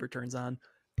lightsaber turns on,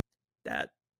 that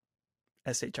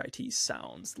SHIT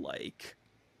sounds like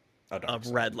a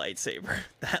red lightsaber.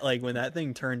 That like when that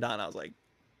thing turned on, I was like,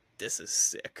 this is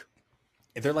sick.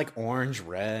 They're like orange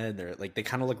red. They're like they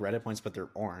kind of look red at points, but they're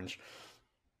orange.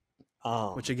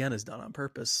 Which again is done on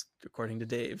purpose, according to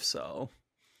Dave. So,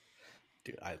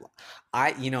 dude,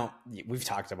 I, you know, we've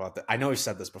talked about that. I know we've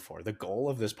said this before. The goal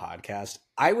of this podcast,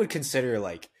 I would consider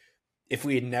like, if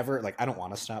we had never, like, I don't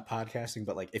want to stop podcasting,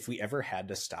 but like, if we ever had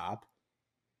to stop,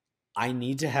 I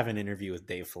need to have an interview with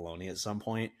Dave Filoni at some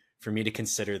point for me to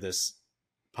consider this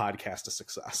podcast a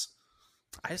success.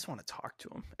 I just want to talk to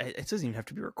him. It doesn't even have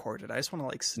to be recorded. I just want to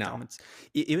like sit down.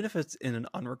 Even if it's in an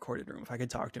unrecorded room, if I could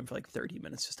talk to him for like 30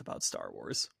 minutes just about Star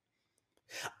Wars.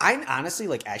 I'm honestly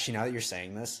like, actually, now that you're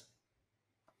saying this,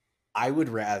 I would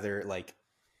rather like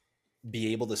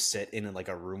be able to sit in like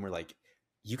a room where like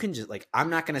you can just like, I'm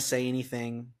not going to say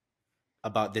anything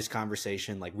about this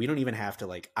conversation. Like we don't even have to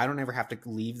like, I don't ever have to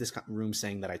leave this room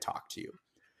saying that I talked to you.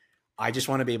 I just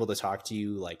want to be able to talk to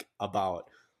you like about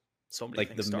so many like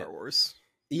things Star Wars.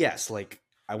 Yes, like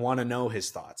I want to know his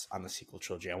thoughts on the sequel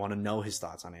trilogy. I want to know his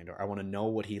thoughts on Andor. I want to know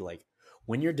what he like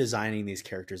when you're designing these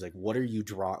characters. Like, what are you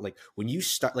like when you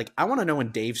start? Like, I want to know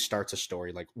when Dave starts a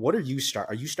story. Like, what are you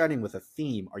Are you starting with a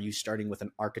theme? Are you starting with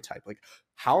an archetype? Like,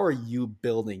 how are you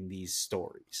building these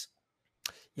stories?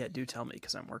 Yeah, do tell me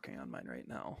because I'm working on mine right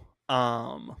now.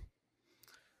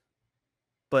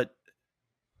 But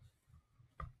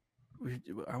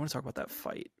I want to talk about that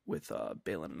fight with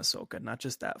Balin and Ahsoka. Not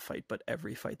just that fight, but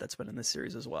every fight that's been in this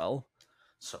series as well.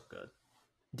 So good.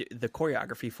 The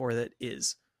choreography for that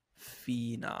is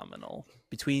phenomenal.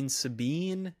 Between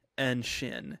Sabine and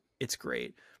Shin, it's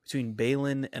great. Between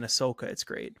Balin and Ahsoka, it's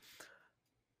great.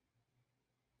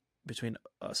 Between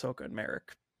Ahsoka and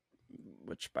Merrick,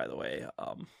 which, by the way,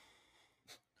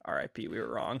 R.I.P. We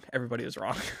were wrong. Everybody was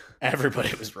wrong.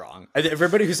 Everybody was wrong.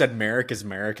 Everybody who said Merrick is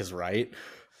right.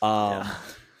 Yeah.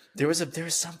 There was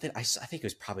something I think it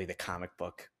was probably the comic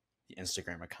book, the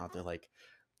Instagram account. They're like,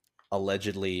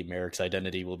 allegedly Merrick's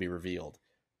identity will be revealed.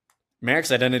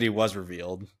 Merrick's identity was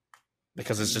revealed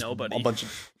because it's just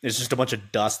a bunch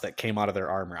of dust that came out of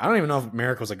their armor. I don't even know if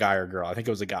Merrick was a guy or a girl. I think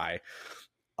it was a guy.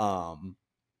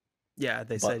 Yeah,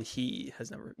 they said he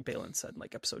has never. Balin said in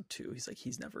like episode 2, he's like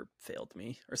he's never failed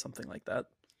me or something like that.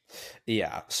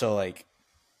 Yeah, so like,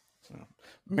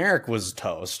 Merrick was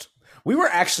toast. We were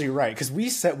actually right because we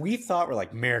thought we're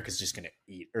like Merrick is just gonna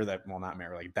eat, or that not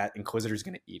Merrick, like that Inquisitor's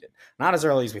gonna eat it. Not as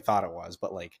early as we thought it was,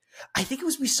 but like I think it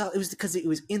was because it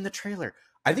was in the trailer.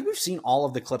 I think we've seen all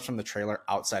of the clips from the trailer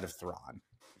outside of Thrawn.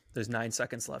 There's 9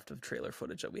 seconds left of trailer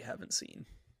footage that we haven't seen.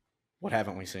 What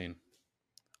haven't we seen?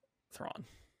 Thrawn.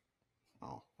 Oh,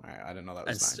 all right. I didn't know that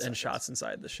was 9 seconds. And shots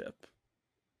inside the ship.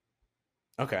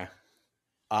 Okay.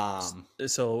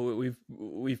 So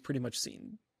we've pretty much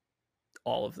seen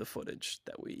all of the footage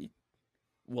that we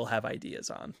will have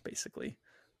ideas on, basically.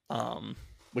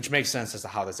 Which makes sense as to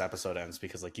how this episode ends,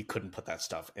 because like you couldn't put that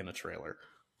stuff in a trailer.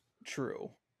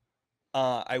 True.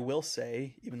 I will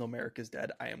say, even though Merrick is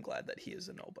dead, I am glad that he is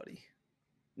a nobody.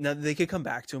 Now they could come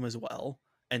back to him as well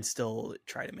and still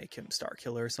try to make him Star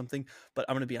Killer or something. But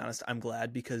I'm going to be honest, I'm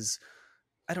glad because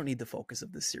I don't need the focus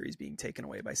of this series being taken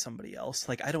away by somebody else.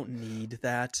 Like, I don't need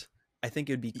that. I think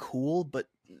it'd be cool, but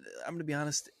I'm going to be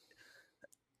honest.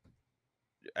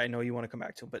 I know you want to come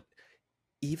back to it, but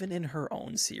even in her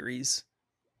own series,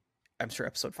 I'm sure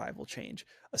episode 5 will change.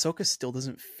 Ahsoka still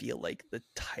doesn't feel like the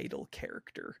title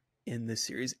character in this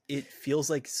series. It feels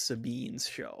like Sabine's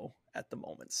show at the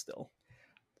moment still.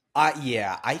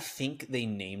 Yeah, I think they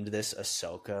named this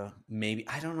Ahsoka. Maybe,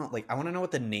 I don't know. Like, I want to know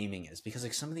what the naming is, because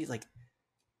like some of these, like,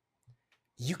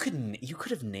 you could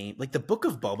have named, like, the Book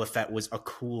of Boba Fett was a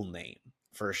cool name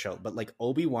for a show, but like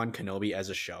Obi-Wan Kenobi as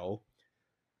a show,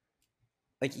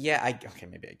 like, yeah, okay,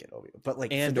 maybe I get Obi, but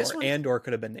like Andor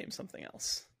could have been named something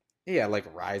else. Yeah,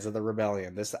 like Rise of the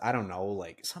Rebellion. This, I don't know,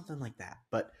 like something like that.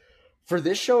 But for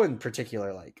this show in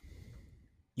particular, like,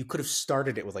 you could have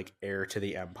started it with like Heir to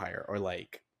the Empire, or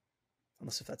like,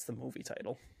 unless if that's the movie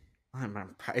title.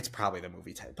 It's probably the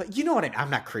movie title, but you know what I mean? I'm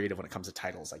not creative when it comes to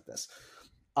titles like this.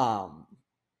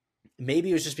 Maybe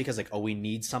it was just because like, oh, we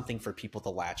need something for people to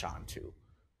latch on to.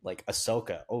 like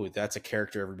Ahsoka, oh, that's a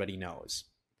character everybody knows.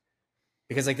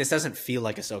 Because like this doesn't feel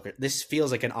like Ahsoka. This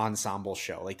feels like an ensemble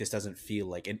show. Like this doesn't feel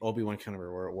like an Obi-Wan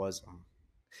Kenobi where it was.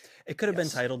 It could have been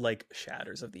Yes. titled like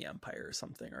Shatters of the Empire or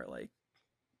something, or like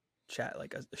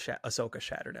Ahsoka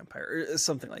Shattered Empire or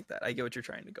something like that. I get what you're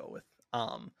trying to go with.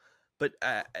 But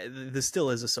this still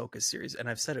is Ahsoka's series, and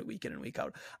I've said it week in and week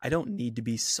out. I don't need to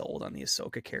be sold on the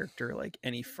Ahsoka character like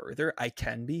any further. I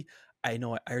can be. I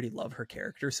know I already love her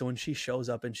character, so when she shows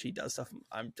up and she does stuff,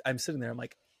 I'm sitting there. I'm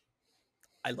like,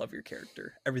 I love your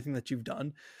character. Everything that you've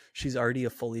done, she's already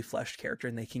a fully fleshed character,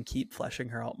 and they can keep fleshing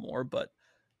her out more. But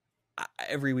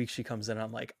every week she comes in,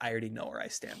 I'm like, I already know where I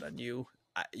stand on you.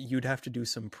 You'd have to do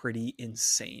some pretty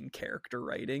insane character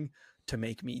writing to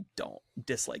make me don't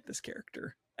dislike this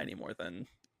character any more than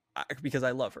because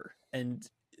I love her. And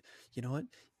you know what?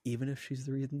 Even if she's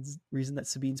the reason that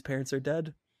Sabine's parents are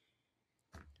dead,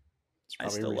 I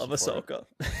still love Ahsoka.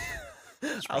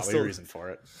 There's probably a reason for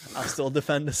it. I'll still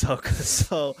defend Ahsoka.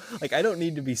 So like, I don't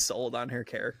need to be sold on her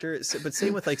character. But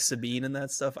same with like Sabine and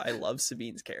that stuff. I love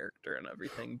Sabine's character and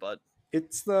everything, but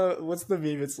it's what's the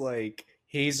meme? It's like,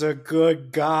 he's a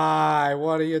good guy.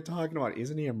 What are you talking about?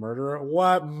 Isn't he a murderer?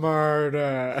 What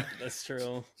murder? That's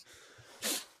true.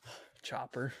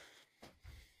 Chopper.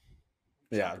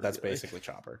 Yeah, that's basically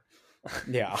Chopper.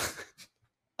 Yeah.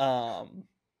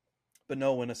 But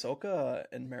no, when Ahsoka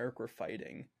and Merrick were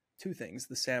fighting, two things: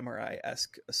 the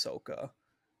samurai-esque Ahsoka,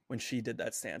 when she did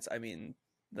that stance. I mean,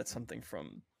 that's something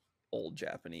from old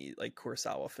Japanese, like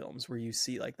Kurosawa films, where you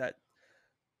see like that,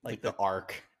 like the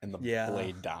arc and the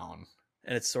blade down,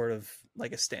 and it's sort of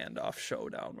like a standoff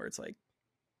showdown where it's like,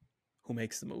 who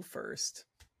makes the move first?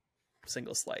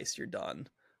 Single slice, you're done.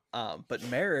 But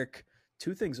Merrick,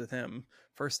 two things with him.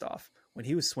 First off, when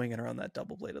he was swinging around that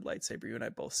double-bladed lightsaber, you and I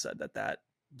both said that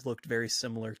looked very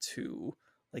similar to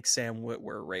like Sam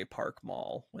Witwer, Ray Park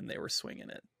Mall when they were swinging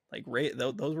it. Like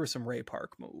those were some Ray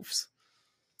Park moves.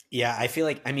 Yeah, I feel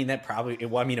like, I mean, that probably, it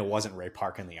wasn't Ray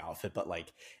Park in the outfit, but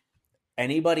like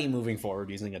anybody moving forward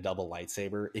using a double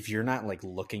lightsaber, if you're not like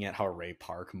looking at how Ray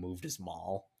Park moved his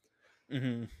Maul, I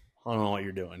don't know what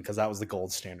you're doing, because that was the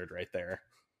gold standard right there.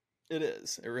 It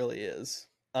is. It really is.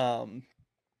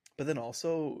 But then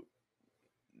also,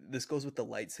 this goes with the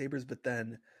lightsabers, but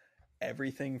then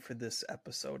everything for this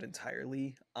episode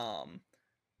entirely, and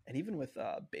even with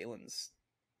Balin's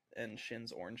and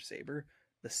Shin's orange saber,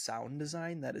 the sound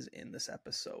design that is in this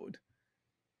episode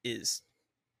is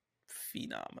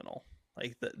phenomenal.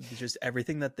 Like just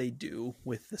everything that they do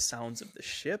with the sounds of the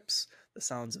ships, the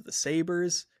sounds of the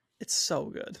sabers, it's so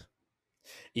good.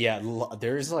 Yeah,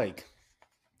 there's like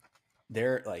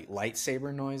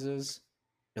lightsaber noises,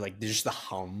 like there's just the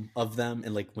hum of them,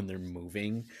 and like when they're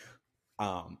moving.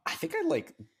 I think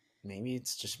maybe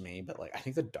it's just me, but like I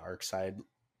think the dark side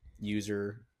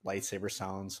user lightsaber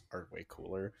sounds are way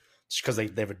cooler, just because they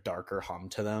have a darker hum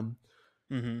to them.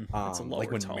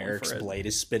 Like when Merrick's blade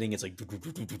is spinning, it's like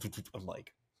I'm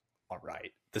like, all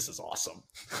right, this is awesome.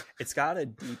 It's got a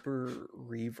deeper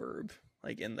reverb,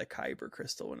 like in the kyber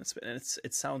crystal when it's spinning.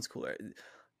 It sounds cooler.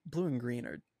 Blue and green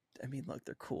are, I mean, look,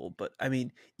 they're cool, but I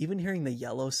mean, even hearing the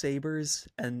yellow sabers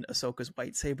and Ahsoka's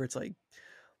white saber, it's like,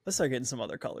 let's start getting some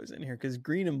other colors in here, because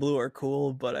green and blue are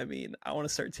cool, but I mean, I want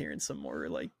to start hearing some more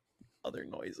like other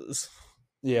noises.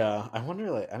 Yeah, I wonder,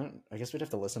 like, I guess we'd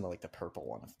have to listen to like the purple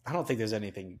one. I don't think there's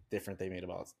anything different they made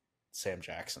about Sam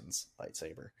Jackson's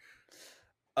lightsaber.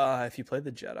 If you play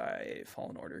the Jedi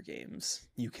Fallen Order games,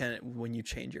 you can, when you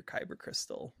change your kyber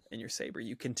crystal in your saber,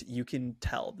 you can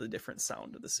tell the different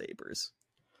sound of the sabers.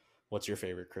 What's your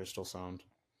favorite crystal sound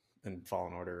in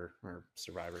Fallen Order or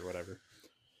Survivor, whatever?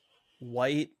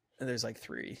 White, there's like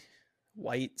three.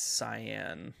 White,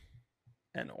 cyan,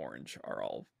 and orange are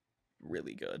all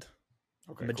really good.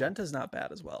 Okay, magenta's cool. Not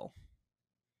bad as well.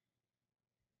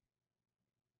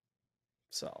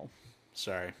 So,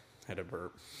 sorry, had a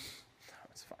burp.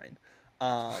 That's fine.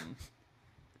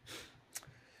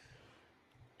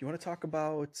 You want to talk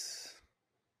about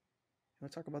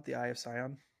the Eye of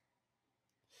Sion?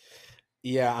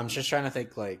 Yeah, I'm just trying to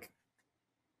think, like,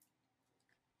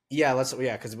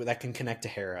 because that can connect to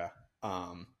Hera.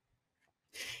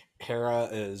 Hera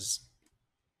is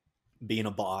being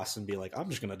a boss and be like, I'm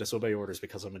just gonna disobey orders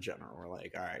because I'm a general. We're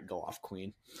like, all right, go off,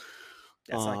 queen.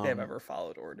 It's not like they've ever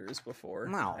followed orders before.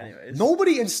 No. Anyways.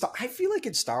 Nobody in I feel like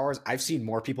in Star Wars, I've seen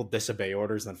more people disobey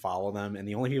orders than follow them, and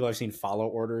the only people I've seen follow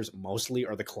orders mostly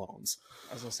are the clones.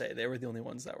 I was gonna say, they were the only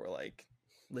ones that were like,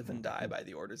 live and die by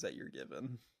the orders that you're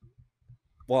given.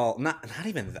 Well, not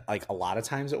even like a lot of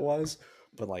times it was,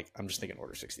 but like I'm just thinking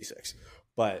Order 66.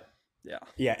 But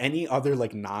yeah, any other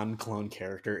like non-clone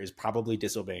character is probably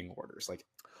disobeying orders. Like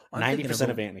I'm thinking of 90%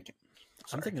 of Anakin.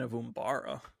 I'm thinking of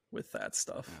Umbara with that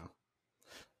stuff.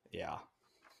 Yeah.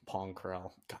 Pong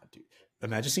Corral. God, dude.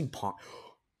 Imagine seeing Pong.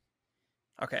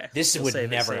 Okay. This we'll would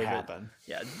never happen.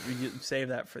 Yeah, you save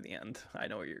that for the end. I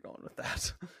know where you're going with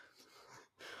that.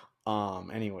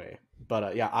 Anyway,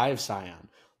 but yeah, Eye of Sion.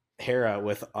 Hera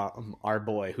with our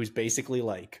boy, who's basically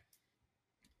like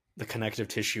the connective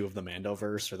tissue of the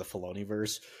Mandoverse or the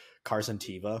Filoniverse, Carson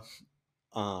Teva.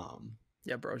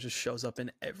 Yeah, bro, just shows up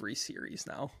in every series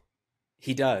now.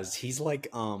 He does. He's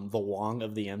like the Wong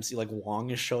of the MC. Like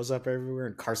Wong shows up everywhere,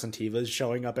 and Carson Teva is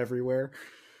showing up everywhere.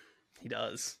 He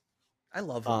does. I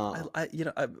love him. I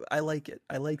like it.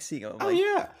 I like seeing him. Oh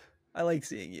yeah, I like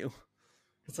seeing you.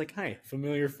 It's like, hi,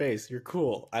 familiar face. You're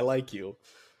cool. I like you.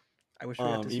 I wish we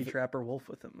got to see Trapper Wolf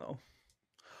with him though.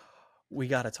 We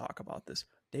got to talk about this.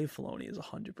 Dave Filoni is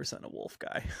 100% a wolf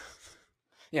guy.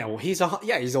 Yeah, well, he's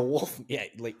a wolf. Yeah,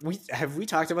 like we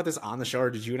talked about this on the show, or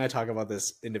did you and I talk about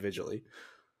this individually?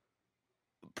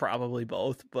 Probably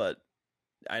both, but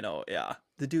I know, yeah.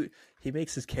 The dude, he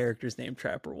makes his character's name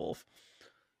Trapper Wolf.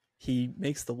 He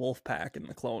makes the wolf pack in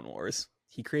the Clone Wars.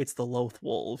 He creates the Loth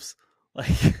Wolves.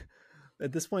 Like,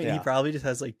 at this point, he probably just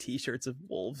has like t-shirts of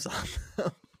wolves on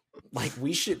them. Like,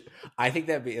 we should, I think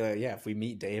that'd be, if we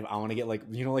meet Dave, I want to get like,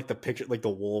 like the picture, like the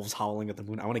wolves howling at the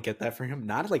moon. I want to get that for him.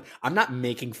 Not like, I'm not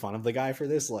making fun of the guy for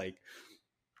this. Like,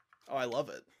 oh, I love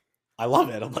it. I love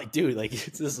it. I'm like, dude, like,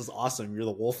 this is awesome. You're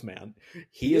the wolf man.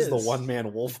 He is the one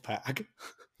man wolf pack.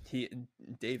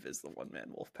 Dave is the one man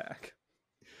wolf pack.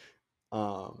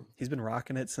 He's been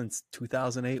rocking it since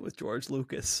 2008 with George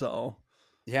Lucas. So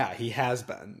yeah, he has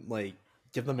been. Like,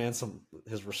 give the man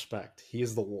his respect. He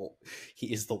is the wolf.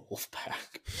 He is the wolf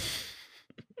pack.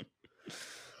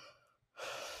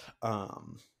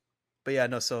 But yeah,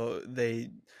 no. So the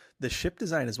ship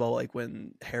design as well. Like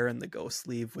when Hera and the Ghosts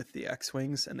leave with the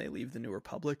X-wings and they leave the New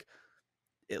Republic,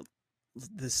 the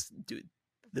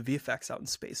VFX out in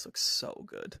space looks so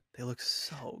good. They look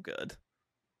so good.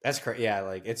 That's correct. Yeah,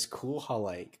 like it's cool how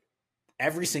like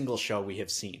every single show we have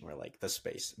seen where like the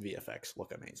space VFX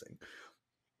look amazing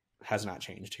has not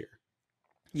changed here.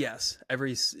 Yes,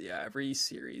 every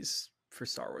series for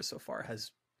Star Wars so far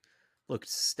has looked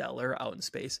stellar out in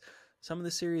space. Some of the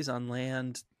series on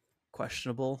land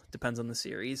questionable, depends on the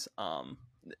series.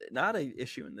 Not an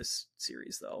issue in this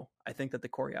series though. I think that the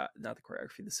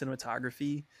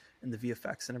cinematography and the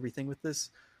VFX and everything with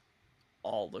this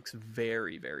all looks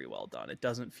very, very well done. It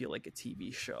doesn't feel like a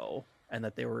TV show, and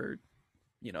that they were,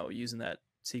 using that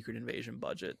Secret Invasion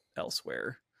budget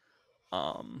elsewhere.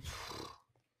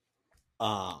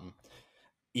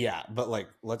 Yeah, but like,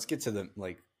 let's get to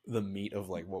the meat of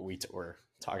like what we were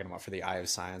talking about for the Eye of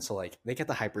Sion. So like, they get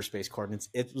the hyperspace coordinates.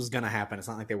 It was gonna happen. It's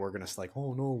not like they were gonna like,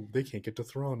 oh no, they can't get to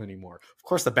Thrawn anymore. Of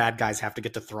course, the bad guys have to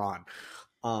get to Thrawn.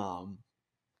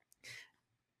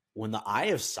 When the Eye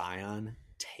of Sion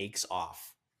takes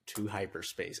off to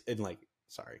hyperspace and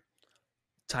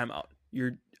time out.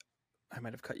 I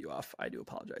might have cut you off. I do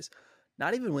apologize.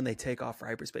 Not even when they take off for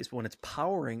hyperspace, but when it's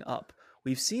powering up.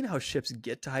 We've seen how ships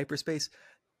get to hyperspace.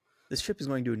 This ship is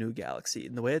going to a new galaxy,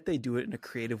 and the way that they do it in a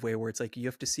creative way where it's like you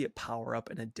have to see it power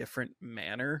up in a different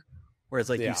manner, whereas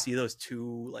like you see those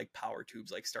two like power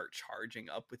tubes like start charging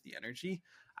up with the energy.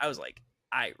 I was like,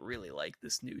 I really like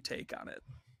this new take on it.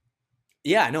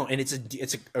 Yeah, no, and it's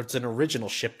an original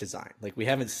ship design. Like, we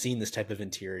haven't seen this type of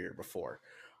interior before.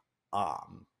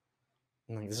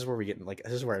 Like, this is where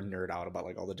I nerd out about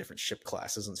like all the different ship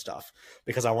classes and stuff,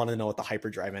 because I want to know what the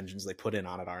hyperdrive engines they put in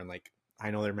on it are, and like I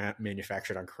know they're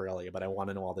manufactured on Corellia, but I want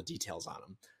to know all the details on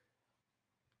them.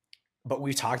 But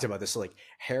we talked about this. So like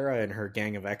Hera and her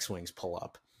gang of X-wings pull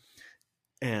up,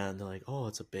 and they're like, "Oh,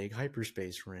 it's a big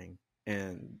hyperspace ring."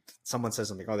 And someone says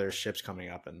something, "Oh, there's ships coming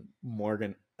up," and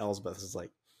Morgan Elsbeth is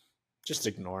like, "Just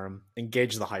ignore them.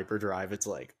 Engage the hyperdrive." It's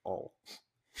like, oh,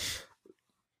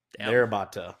 they're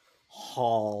about to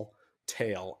haul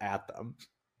tail at them.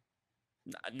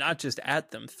 Not just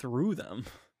at them, through them.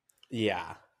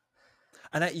 Yeah.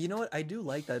 And you know what? I do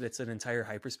like that it's an entire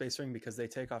hyperspace ring, because they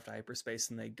take off to hyperspace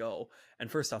and they go.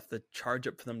 And first off, the charge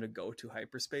up for them to go to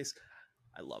hyperspace,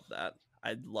 I love that.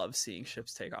 I love seeing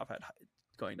ships take off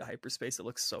going to hyperspace. It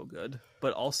looks so good.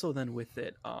 But also then with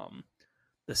it,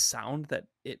 the sound that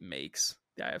it makes,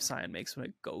 the Eye of Sion makes when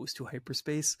it goes to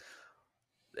hyperspace,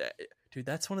 dude,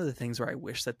 that's one of the things where I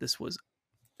wish that this was,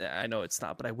 I know it's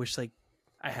not, but I wish like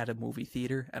I had a movie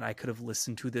theater and I could have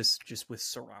listened to this just with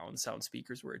surround sound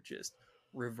speakers where it just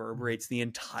reverberates the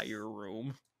entire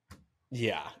room.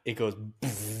 Yeah, it goes,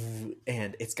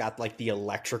 and it's got like the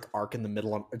electric arc in the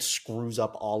middle, and it screws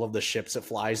up all of the ships it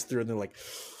flies through, and they're like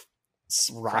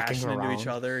rocking around into each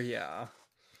other. Yeah.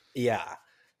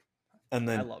 And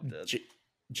I then loved it.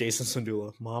 Jason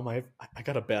Sandula, Mom, I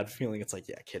got a bad feeling. It's like,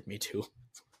 yeah, kid, me too.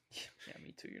 Yeah,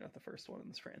 me too. You're not the first one in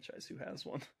this franchise who has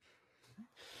one.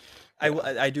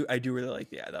 Yeah. I do really like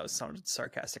that was sounded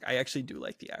sarcastic. I actually do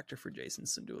like the actor for Jason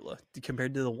Sandula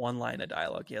compared to the one line of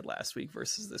dialogue he had last week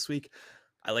versus this week.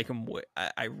 I like him.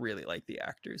 I really like the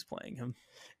actors playing him.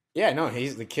 Yeah, no,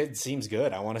 the kid seems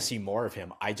good. I want to see more of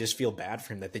him. I just feel bad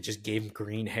for him that they just gave him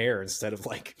green hair instead of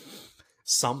like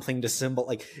something to symbol.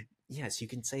 Like, yes, you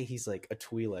can say he's like a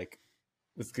Twi'lek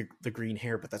with the green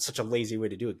hair, but that's such a lazy way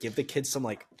to do it. Give the kid some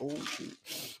like,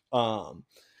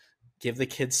 give the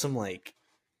kid some like,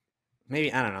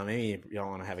 maybe, I don't know, maybe you don't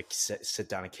want to have a sit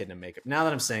down a kid in a makeup. Now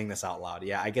that I'm saying this out loud,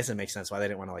 yeah, I guess it makes sense why they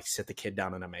didn't want to like sit the kid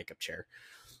down in a makeup chair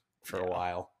for a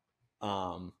while.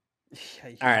 All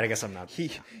right, I guess I'm not.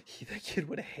 That kid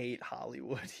would hate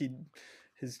Hollywood.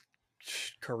 His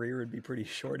career would be pretty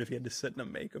short if he had to sit in a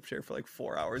makeup chair for like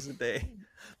 4 hours a day.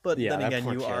 But Yeah, then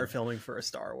again, you are kid. filming for a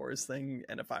Star Wars thing,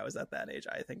 and if I was at that age,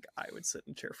 I think I would sit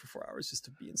in a chair for 4 hours just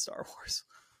to be in Star Wars.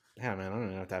 Yeah, man, I don't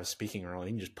even have to have a speaking role. You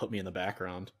can just put me in the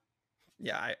background.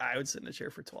 Yeah, I would sit in a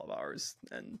chair for 12 hours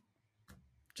and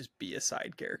just be a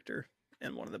side character.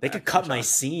 And one of the they could cut my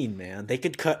scene, man. They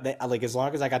could cut like as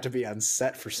long as I got to be on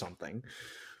set for something.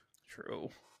 True.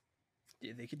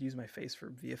 Yeah, they could use my face for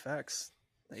VFX.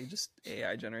 They just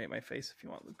AI generate my face if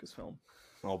you want Lucasfilm.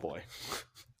 Oh boy.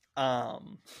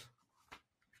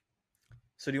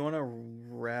 So do you want to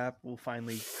wrap? We'll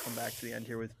finally come back to the end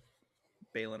here with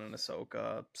Baylan and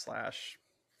Ahsoka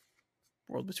 /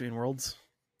 World Between Worlds.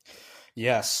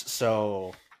 Yes.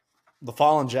 So the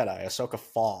Fallen Jedi, Ahsoka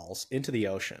falls into the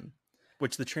ocean.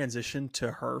 Which the transition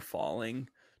to her falling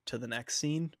to the next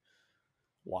scene,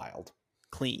 wild.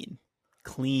 Clean.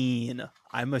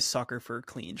 I'm a sucker for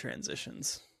clean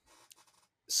transitions.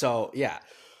 So yeah.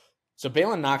 So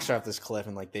Baylan knocks her off this cliff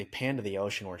and like they pan to the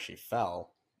ocean where she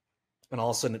fell. And all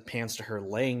of a sudden it pans to her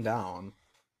laying down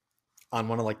on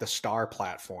one of like the star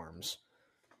platforms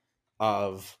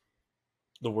of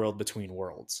the World Between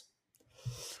Worlds.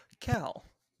 Cal,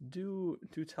 do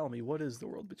tell me, what is the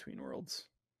World Between Worlds?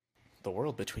 The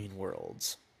World Between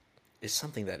Worlds is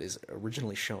something that is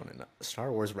originally shown in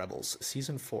Star Wars Rebels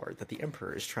Season 4 that the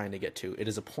Emperor is trying to get to. It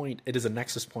is a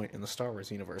nexus point in the Star Wars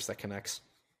universe that connects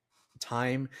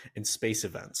time and space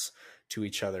events to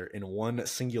each other in one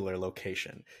singular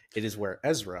location. It is where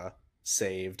Ezra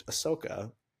saved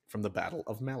Ahsoka from the Battle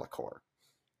of Malachor.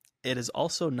 It is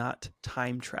also not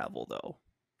time travel, though.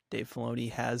 Dave Filoni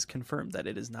has confirmed that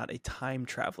it is not a time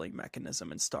traveling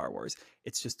mechanism in Star Wars.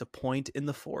 It's just a point in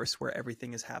the Force where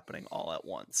everything is happening all at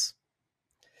once.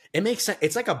 It makes sense.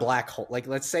 It's like a black hole. Like,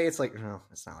 let's say it's like, no,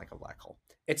 it's not like a black hole.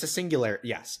 It's a singular.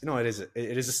 Yes. No, it is. It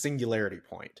is a singularity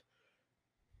point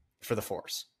for the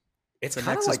Force. It's a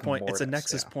nexus like point. Mortis, it's a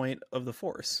nexus point of the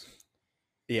Force.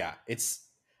 Yeah. It's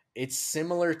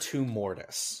similar to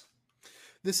Mortis.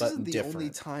 This isn't the only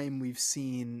time we've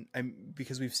seen,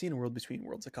 because we've seen World Between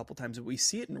Worlds a couple times, but we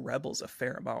see it in Rebels a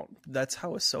fair amount. That's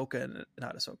how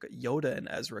Yoda and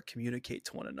Ezra communicate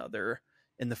to one another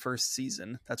in the first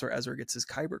season. That's where Ezra gets his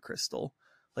Kyber crystal,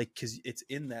 like, because it's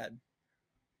in that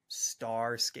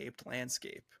star-scaped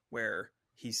landscape where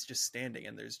he's just standing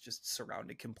and there's just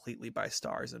surrounded completely by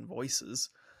stars and voices.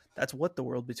 That's what the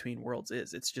World Between Worlds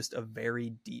is. It's just a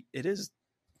very deep, it is,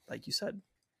 like you said,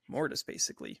 Mortis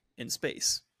basically in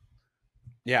space.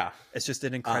 Yeah. It's just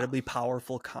an incredibly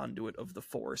powerful conduit of the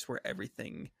Force where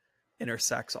everything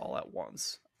intersects all at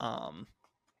once.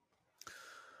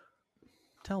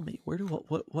 Tell me,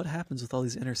 what happens with all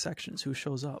these intersections? Who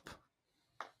shows up?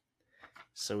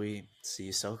 So we see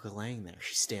Ahsoka laying there.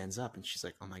 She stands up and she's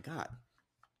like, "Oh my god,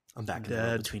 I'm back in the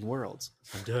World Between Worlds.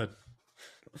 I'm dead.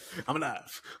 I'm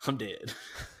alive. I'm dead."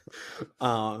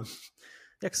 Yeah,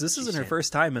 because this isn't her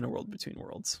first time in a World Between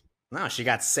Worlds. No, she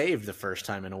got saved the first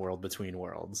time in a World Between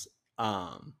Worlds.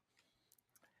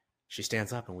 She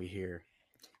stands up and we hear,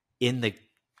 in the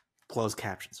closed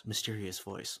captions, mysterious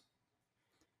voice,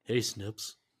 "Hey,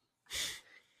 Snips."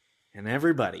 And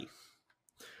everybody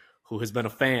who has been a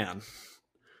fan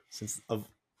of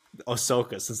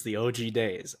Ahsoka since the OG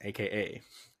days, aka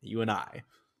you and I,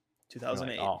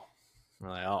 2008. We're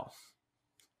like, oh,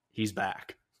 he's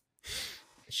back.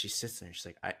 She sits there and she's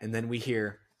like, and then we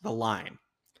hear the line,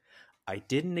 "I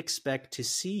didn't expect to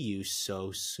see you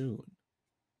so soon."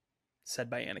 Said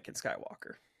by Anakin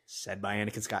Skywalker.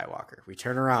 We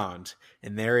turn around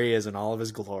and there he is in all of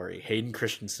his glory. Hayden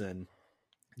Christensen,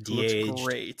 de-aged. Looks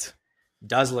great.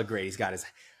 Does look great. He's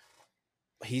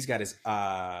got his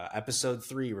episode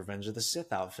 3 Revenge of the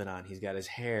Sith outfit on. He's got his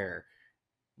hair,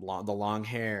 the long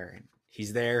hair.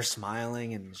 He's there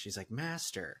smiling and she's like,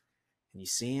 "Master." And you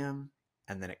see him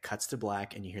and then it cuts to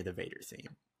black, and you hear the Vader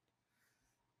theme.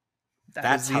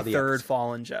 That's the third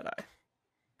Fallen Jedi.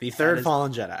 The third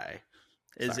Fallen Jedi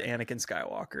is Anakin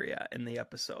Skywalker. Yeah, in the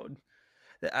episode.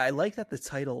 I like that the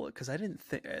title, because I didn't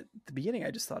think at the beginning.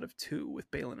 I just thought of 2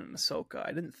 with Balin and Ahsoka.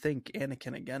 I didn't think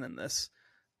Anakin again in this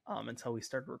until we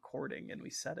started recording and we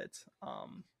said it.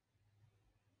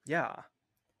 Yeah,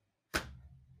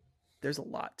 there's a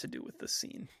lot to do with this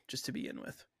scene just to begin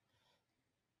with.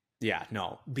 Yeah,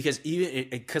 no, because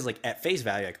because like at face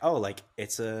value, like, oh, like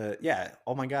it's oh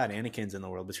my God, Anakin's in the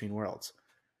world between worlds.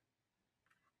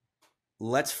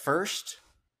 Let's first,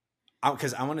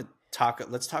 because I want to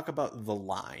let's talk about the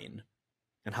line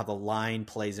and how the line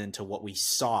plays into what we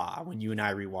saw when you and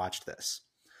I rewatched this.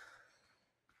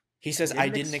 He says, I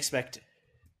didn't expect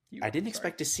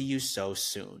to see you so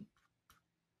soon.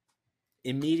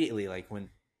 Immediately, like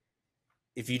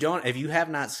if you have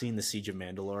not seen the Siege of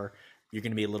Mandalore, you're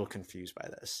going to be a little confused by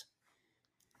this.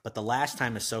 But the last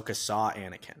time Ahsoka saw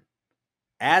Anakin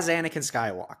as Anakin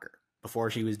Skywalker, before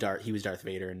he was Darth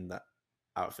Vader in the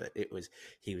outfit,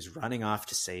 he was running off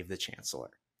to save the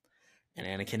Chancellor. And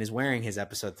Anakin is wearing his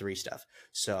episode 3 stuff.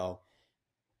 So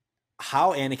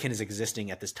how Anakin is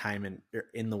existing at this time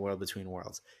in the world between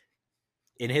worlds,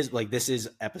 in his, like, this is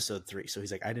episode 3. So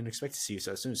he's like, I didn't expect to see you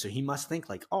so soon. So he must think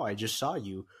like, oh, I just saw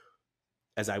you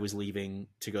as I was leaving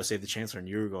to go save the Chancellor, and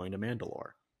you were going to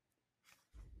Mandalore.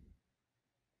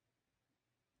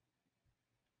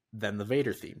 Then the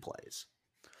Vader theme plays.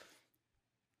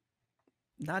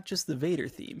 Not just the Vader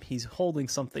theme. He's holding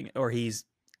something, or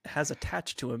has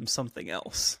attached to him something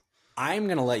else. I'm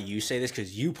going to let you say this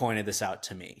because you pointed this out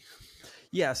to me.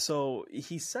 Yeah, so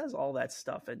he says all that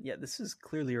stuff, and yeah, this is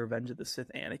clearly Revenge of the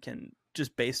Sith Anakin,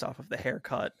 just based off of the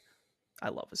haircut. I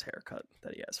love his haircut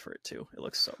that he has for it too. It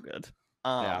looks so good.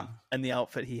 And the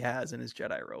outfit he has in his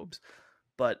Jedi robes.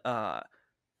 But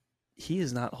he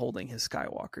is not holding his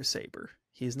Skywalker saber.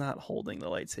 He is not holding the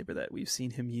lightsaber that we've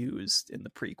seen him use in the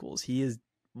prequels. He is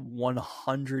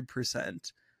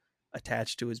 100%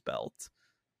 attached to his belt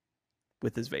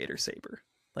with his Vader saber.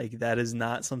 Like, that is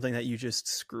not something that you just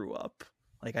screw up.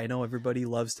 Like, I know everybody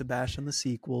loves to bash on the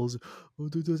sequels.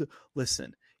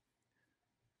 Listen,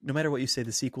 no matter what you say,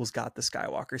 the sequels got the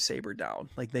Skywalker saber down.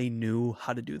 Like, they knew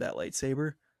how to do that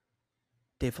lightsaber.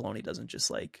 Dave Filoni doesn't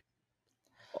just like,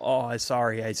 oh,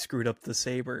 sorry, I screwed up the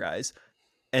saber, guys.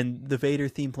 And the Vader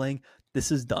theme playing,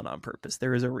 this is done on purpose.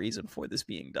 There is a reason for this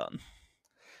being done.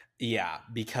 Yeah,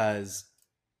 because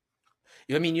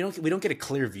I mean, we don't get a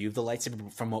clear view of the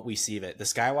lightsaber from what we see of it. The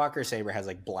Skywalker saber has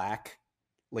like black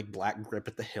grip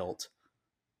at the hilt.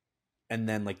 And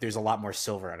then, like, there's a lot more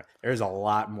silver on it. There's a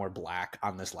lot more black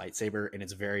on this lightsaber, and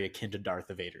it's very akin to Darth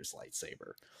Vader's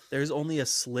lightsaber. There's only a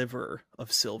sliver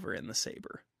of silver in the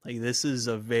saber. Like, this is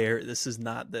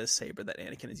not the saber that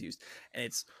Anakin has used.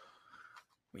 And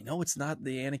we know it's not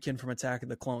the Anakin from Attack of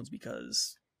the Clones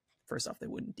because, first off, they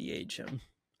wouldn't de-age him.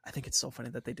 I think it's so funny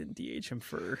that they didn't de-age him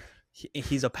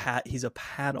he's a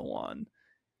Padawan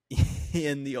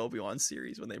in the Obi-Wan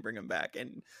series when they bring him back,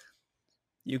 and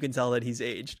you can tell that he's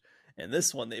aged. And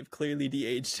this one, they've clearly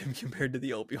de-aged him compared to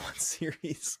the Obi-Wan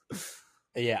series.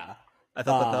 Yeah. I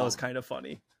thought that was kind of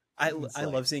funny. I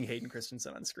love seeing Hayden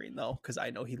Christensen on screen, though, because I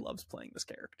know he loves playing this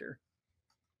character.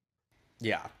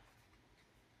 Yeah.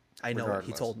 I know it.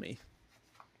 He told me.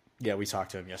 Yeah, we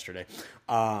talked to him yesterday.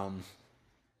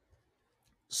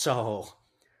 So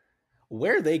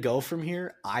where they go from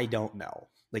here, I don't know.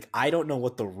 Like, I don't know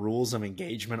what the rules of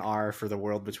engagement are for the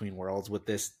world between worlds with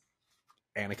this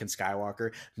Anakin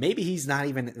Skywalker. Maybe he's not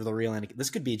even the real Anakin. This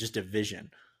could be just a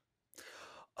vision.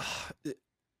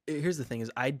 Here's the thing is,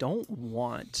 I don't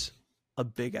want a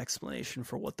big explanation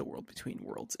for what the world between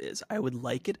worlds is. I would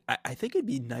like it. I think it'd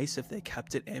be nice if they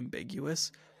kept it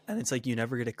ambiguous, and it's like you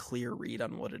never get a clear read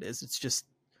on what it is. It's just,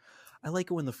 I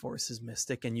like it when the Force is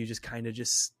mystic and you just kind of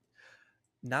just,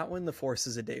 not when the Force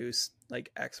is a Deus,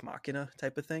 like Ex Machina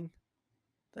type of thing.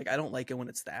 Like, I don't like it when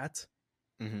it's that,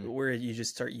 where you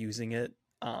just start using it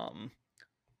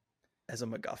as a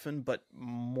MacGuffin, but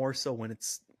more so when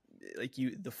it's like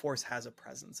the Force has a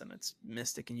presence and it's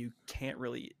mystic, and you can't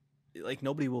really, like,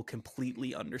 nobody will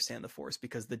completely understand the Force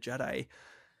because the Jedi,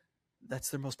 that's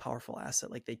their most powerful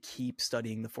asset. Like, they keep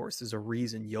studying the Force. There's a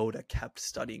reason Yoda kept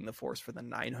studying the Force for the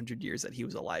 900 years that he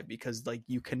was alive, because, like,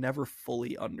 you can never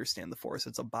fully understand the Force.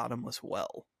 It's a bottomless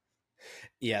well.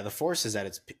 Yeah, the Force is at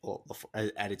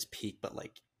its peak, but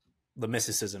like the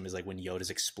mysticism is like when Yoda's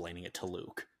explaining it to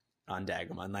Luke on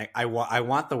Dagobah. And like, I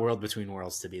want the world between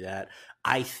worlds to be that.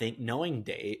 I think, knowing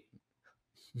Dave,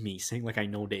 me saying like I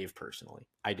know Dave personally,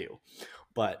 I do,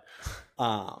 but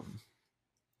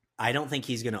I don't think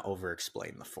he's going to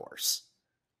over-explain the Force.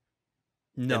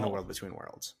 in the No, World Between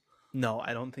Worlds. no,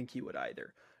 I don't think he would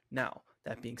either. Now,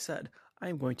 that being said, I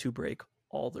am going to break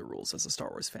all the rules as a Star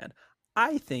Wars fan.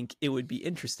 I think it would be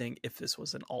interesting if this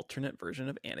was an alternate version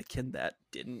of Anakin that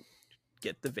didn't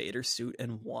get the Vader suit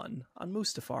and won on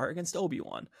Mustafar against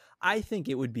Obi-Wan. I think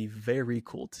it would be very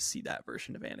cool to see that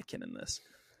version of Anakin in this.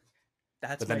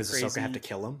 That's But then my does crazy... Ahsoka have to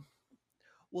kill him?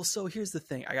 Well, so here's the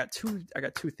thing. I got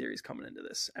two theories coming into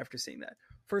this after seeing that.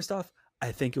 First off,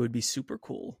 I think it would be super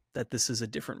cool that this is a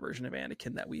different version of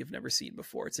Anakin that we have never seen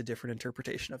before. It's a different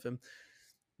interpretation of him.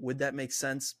 Would that make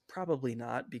sense? Probably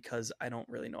not, because I don't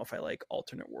really know if I like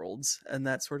alternate worlds and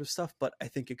that sort of stuff, but I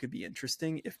think it could be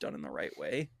interesting if done in the right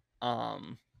way.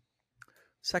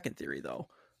 Second theory, though,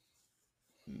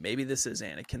 maybe this is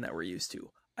Anakin that we're used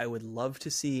to. I would love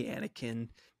to see Anakin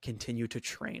continue to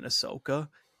train Ahsoka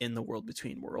in the World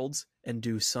Between Worlds and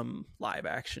do some live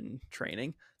action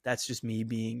training. That's just me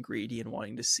being greedy and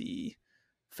wanting to see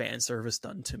fan service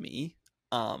done to me.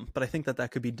 But I think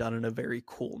that could be done in a very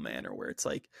cool manner where it's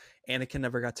like Anakin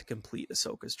never got to complete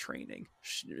Ahsoka's training.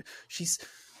 She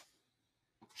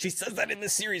says that in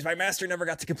this series, my master never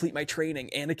got to complete my training.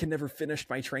 Anakin never finished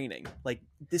my training. Like,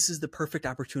 this is the perfect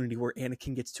opportunity where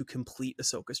Anakin gets to complete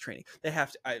Ahsoka's training. They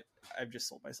have to. I've just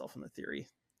sold myself on the theory.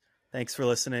 Thanks for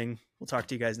listening. We'll talk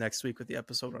to you guys next week with the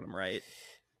episode when I'm right.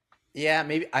 Yeah,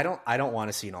 maybe. I don't want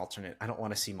to see an alternate. I don't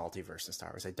want to see multiverse in Star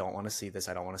Wars. I don't want to see this.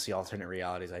 I don't want to see alternate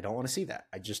realities. I don't want to see that.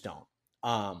 I just don't.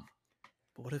 But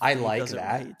what if I Dave like does it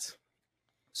that. right?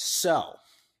 So,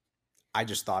 I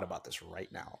just thought about this right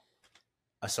now.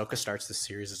 Ahsoka starts the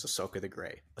series as Ahsoka the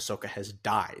Grey. Ahsoka has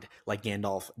died, like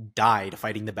Gandalf died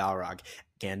fighting the Balrog.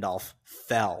 Gandalf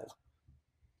fell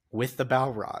with the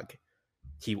Balrog.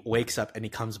 He wakes up and he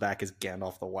comes back as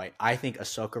Gandalf the White. I think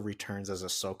Ahsoka returns as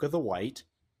Ahsoka the White,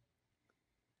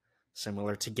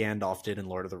 similar to Gandalf did in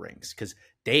Lord of the Rings. Because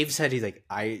Dave said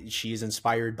she's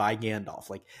inspired by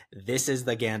Gandalf. Like, this is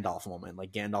the Gandalf moment.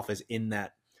 Like, Gandalf is in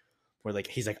that where, like,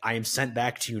 he's like, I am sent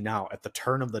back to you now. At the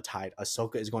turn of the tide,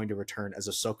 Ahsoka is going to return as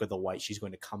Ahsoka the White. She's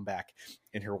going to come back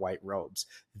in her white robes.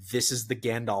 This is the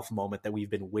Gandalf moment that we've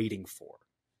been waiting for.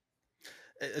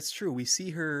 It's true. We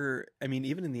see her, I mean,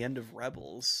 even in the end of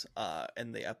Rebels,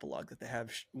 and the epilogue that they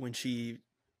have, when she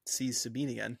sees Sabine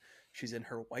again, she's in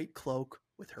her white cloak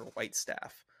with her white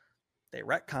staff. They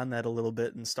retcon that a little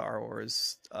bit in Star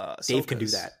Wars. Dave can do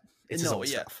that. It's his own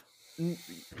yeah. stuff.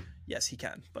 Yes, he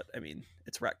can, but I mean,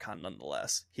 it's retcon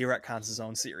nonetheless. He retcons his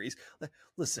own series.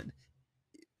 Listen,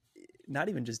 not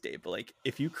even just Dave, but like,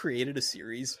 if you created a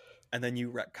series and then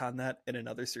you retcon that in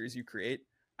another series you create,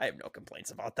 I have no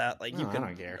complaints about that. Like, you can, I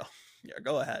don't care. Yeah,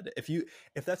 go ahead.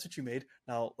 If that's what you made.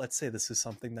 Now, let's say this is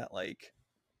something that like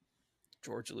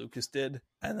George Lucas did,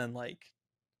 and then like,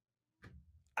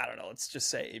 I don't know, let's just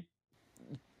say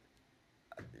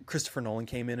Christopher Nolan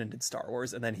came in and did Star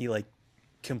Wars, and then he like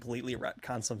completely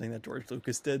retconned something that George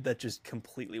Lucas did that just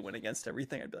completely went against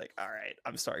everything. I'd be like, all right,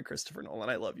 I'm sorry, Christopher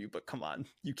Nolan, I love you, but come on,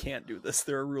 you can't do this.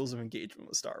 There are rules of engagement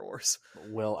with Star Wars.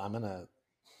 Will,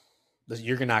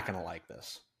 you're not gonna like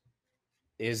this.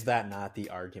 Is that not the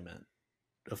argument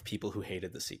of people who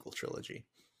hated the sequel trilogy?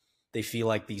 They feel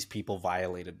like these people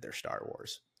violated their Star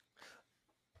Wars.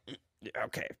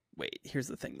 Okay, wait, here's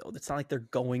the thing though. It's not like they're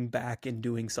going back and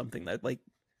doing something that, like,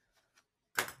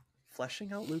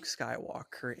 fleshing out Luke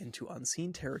Skywalker into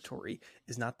unseen territory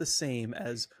is not the same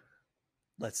as,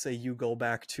 let's say you go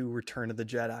back to Return of the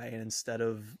Jedi, and instead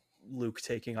of Luke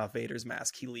taking off Vader's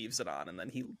mask, he leaves it on and then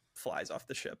he flies off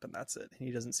the ship and that's it. And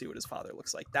he doesn't see what his father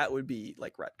looks like. That would be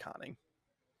like retconning.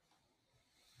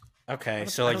 Okay,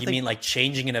 so like you mean like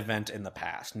changing an event in the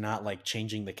past, not like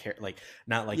changing the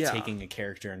not like taking a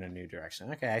character in a new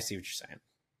direction. Okay, I see what you're saying.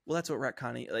 Well, that's what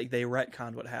retconning, like they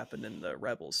retconned what happened in the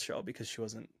Rebels show because she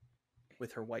wasn't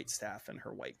with her white staff and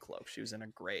her white cloak. She was in a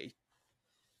gray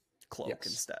cloak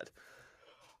instead.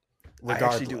 Regardless.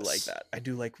 I actually do like that. I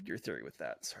do like your theory with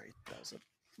that. Sorry, that was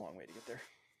a long way to get there.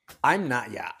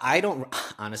 I don't,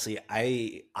 honestly,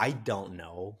 I don't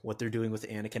know what they're doing with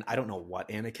Anakin. I don't know what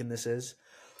Anakin this is.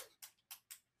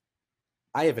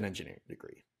 I have an engineering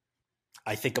degree.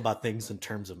 I think about things in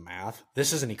terms of math.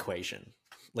 This is an equation.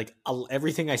 Like,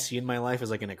 everything I see in my life is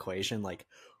like an equation. Like,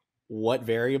 what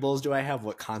variables do I have?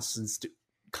 What constants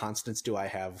do I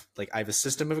have? Like, I have a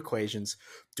system of equations.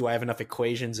 Do I have enough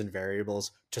equations and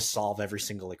variables to solve every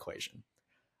single equation?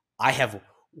 I have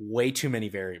way too many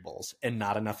variables and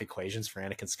not enough equations for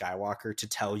Anakin Skywalker to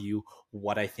tell you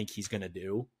what I think he's going to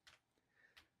do.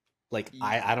 Like,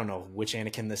 I don't know which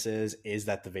Anakin this is. Is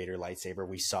that the Vader lightsaber?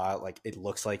 We saw it. Like, it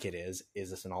looks like it is.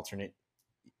 Is this an alternate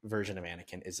version of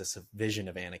Anakin? Is this a vision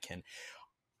of Anakin?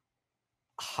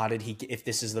 how did he, if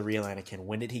this is the real Anakin,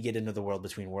 when did he get into the world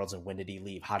between worlds and when did he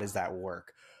leave? How does that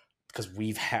work? Because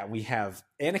we have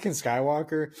Anakin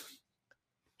Skywalker,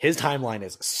 his timeline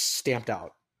is stamped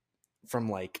out from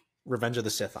like Revenge of the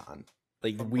Sith on.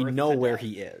 Like From we birth know to where death.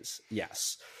 he is.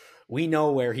 Yes. We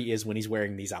know where he is when he's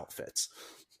wearing these outfits.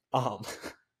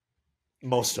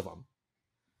 Most of them.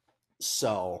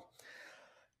 So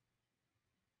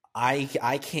I'm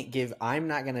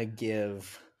not going to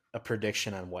give a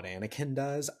prediction on what Anakin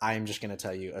does. I'm just going to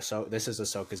tell you, this is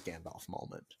Ahsoka's Gandalf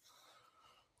moment.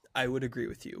 I would agree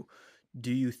with you.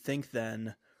 Do you think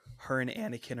then her and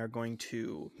Anakin are going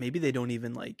to, maybe they don't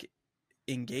even like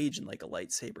engage in like a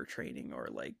lightsaber training or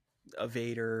like a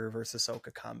Vader versus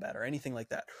Ahsoka combat or anything like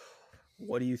that?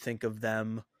 What do you think of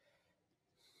them?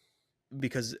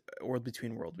 Because World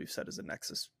Between World, we've said, is a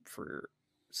nexus for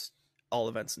all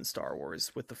events in Star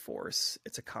Wars with the Force.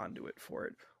 It's a conduit for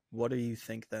it. What do you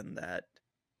think then that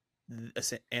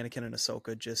Anakin and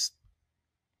Ahsoka just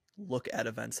look at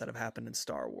events that have happened in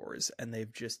Star Wars and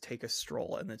they've just take a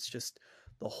stroll and it's just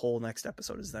the whole next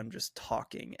episode is them just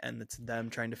talking and it's them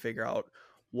trying to figure out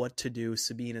what to do.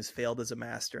 Sabine has failed as a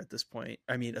master at this point.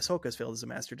 I mean, Ahsoka has failed as a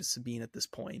master to Sabine at this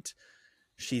point.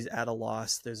 She's at a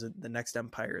loss. The next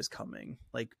empire is coming.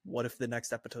 Like, what if the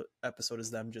next episode is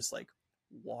them just like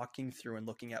walking through and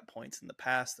looking at points in the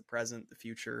past, the present, the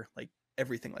future, like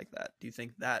everything like that? Do you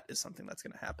think that is something that's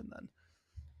going to happen then?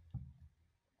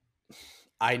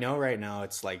 I know right now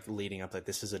it's like leading up like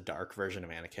this is a dark version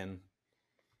of Anakin.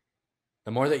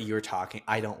 The more that you're talking,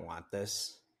 I don't want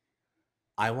this.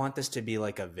 I want this to be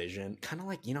like a vision, kind of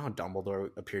like, you know how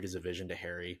Dumbledore appeared as a vision to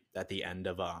Harry at the end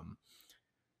of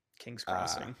King's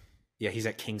Crossing. Yeah, he's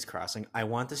at King's Crossing. I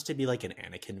want this to be like an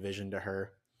Anakin vision to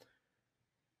her,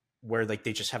 where like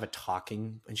they just have a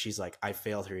talking, and she's like, "I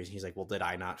failed her." And he's like, "Well, did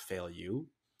I not fail you?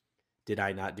 Did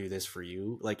I not do this for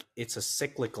you?" Like it's a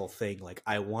cyclical thing. Like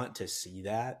I want to see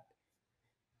that.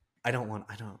 I don't want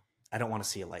to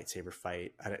see a lightsaber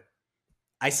fight.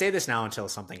 I say this now until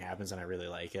something happens and I really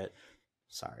like it.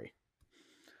 Sorry.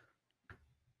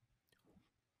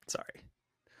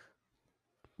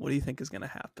 What do you think is going to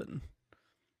happen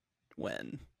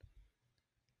when,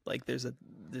 like, there's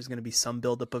going to be some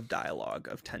buildup of dialogue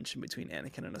of tension between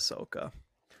Anakin and Ahsoka?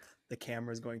 The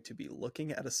camera is going to be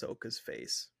looking at Ahsoka's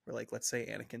face, or like, let's say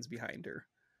Anakin's behind her.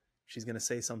 She's going to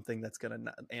say something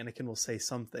Anakin will say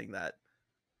something that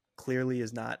clearly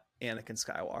is not Anakin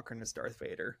Skywalker and it's Darth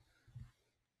Vader.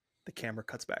 The camera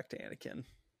cuts back to Anakin,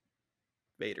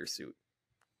 Vader suit,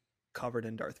 covered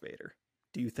in Darth Vader.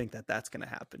 Do you think that that's going to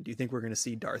happen? Do you think we're going to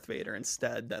see Darth Vader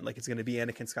instead? Then, like, it's going to be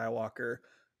Anakin Skywalker,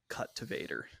 cut to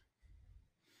Vader.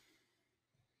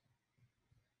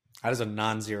 That is a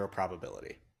non-zero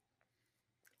probability.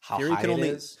 How Theory high can it only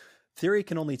is? Theory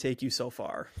can only take you so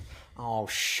far. Oh,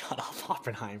 shut up,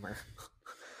 Oppenheimer.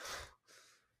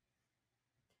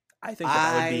 I think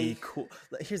that would be cool.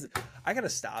 I gotta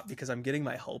stop because I'm getting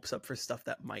my hopes up for stuff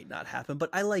that might not happen,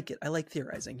 but I like it. I like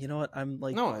theorizing. You know what? I'm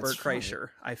like Bert Kreischer.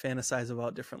 I fantasize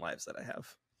about different lives that I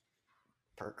have.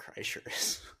 Bert Kreischer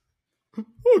is.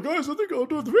 Oh, guys, I think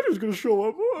Darth Vader's gonna show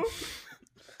up.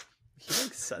 He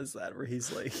like says that where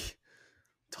he's like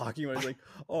talking about, he's like,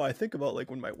 oh, I think about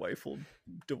like when my wife will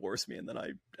divorce me and then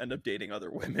I end up dating other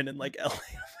women in like LA.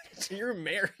 Like, you're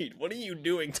married. What are you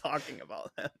doing talking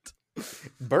about that?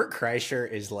 Bert Kreischer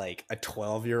is like a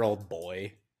 12-year-old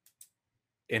boy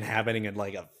inhabiting in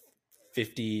like a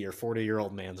 50 or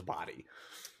 40-year-old man's body.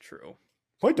 True.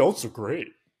 My delts are great.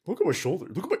 Look at my shoulder.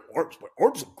 Look at my arms. My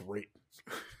arms are great.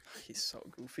 He's so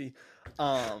goofy.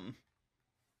 I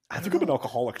think I'm an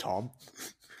alcoholic, Tom.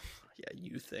 Yeah,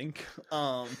 you think.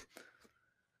 I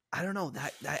don't know.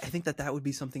 I think that would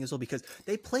be something as well because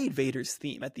they played Vader's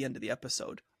theme at the end of the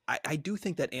episode. I do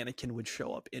think that Anakin would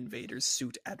show up in Vader's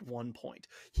suit at one point.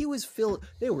 Let's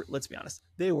be honest,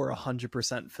 they were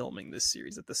 100% filming this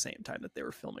series at the same time that they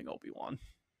were filming Obi-Wan.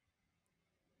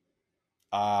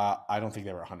 I don't think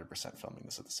they were 100% filming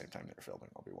this at the same time they were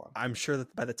filming Obi-Wan. I'm sure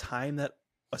that by the time that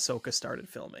Ahsoka started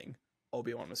filming,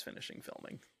 Obi-Wan was finishing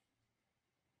filming.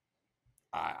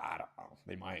 I don't know.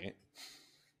 They might.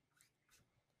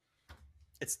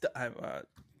 It's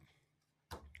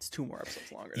 2 more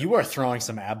episodes longer. You are throwing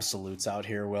some absolutes out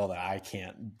here, Will, that I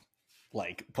can't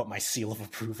like put my seal of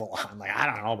approval on. Like, I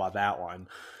don't know about that one.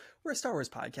 We're a Star Wars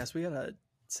podcast. We gotta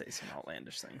say some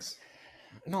outlandish things.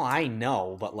 No, I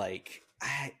know, but like,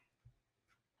 I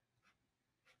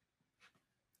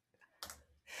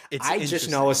just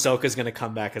know Ahsoka's gonna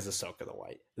come back as Ahsoka the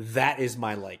White. That is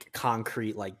my like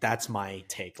concrete, like that's my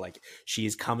take. Like, she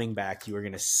is coming back. You are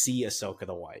gonna see Ahsoka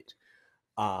the White.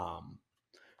 All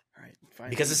right, fine.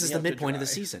 Because this is the midpoint of the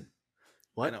season.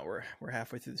 I What? know we're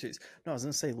halfway through the series. No, I was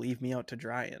gonna say leave me out to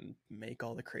dry and make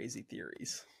all the crazy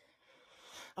theories.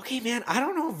 Okay, man, I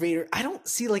don't know if Vader. I don't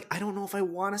see I don't know if I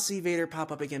want to see Vader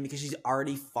pop up again because she's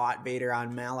already fought Vader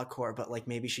on Malachor, but like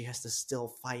maybe she has to still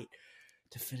fight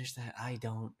to finish that. I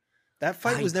don't. That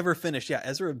fight was never finished. Yeah,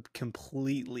 Ezra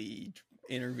completely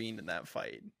intervened in that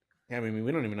fight. Yeah, I mean,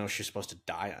 we don't even know if she's supposed to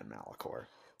die on Malachor.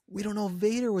 We don't know if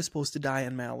Vader was supposed to die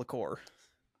on Malachor.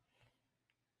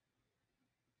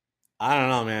 I don't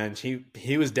know, man.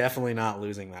 He was definitely not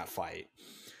losing that fight.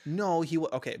 No, he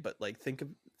okay, but like think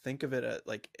of it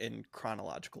like in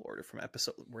chronological order from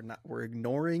episode. We're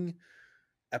ignoring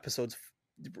episodes.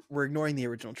 We're ignoring the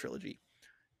original trilogy.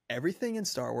 Everything in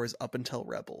Star Wars up until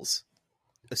Rebels,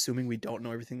 assuming we don't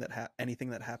know everything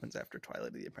anything that happens after Twilight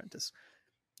of the Apprentice.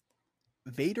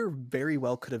 Vader very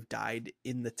well could have died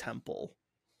in the temple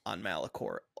on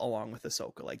Malachor along with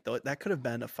Ahsoka. Like that could have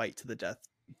been a fight to the death.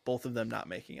 Both of them not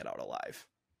making it out alive.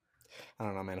 I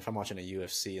don't know, man. If I'm watching a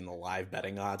UFC and the live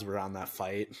betting odds were on that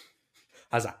fight,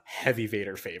 I was a heavy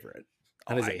Vader favorite.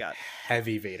 That is a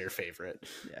heavy Vader favorite.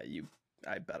 Yeah,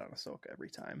 I bet on Ahsoka every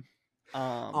time.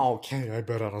 Okay, I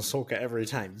bet on Ahsoka every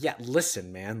time. Yeah,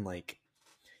 listen, man. Like,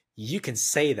 you can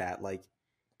say that. Like,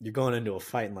 you're going into a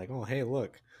fight and like, oh, hey,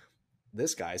 look,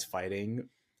 this guy's fighting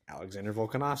Alexander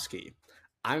Volkanovski.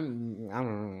 I don't know.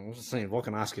 I'm just saying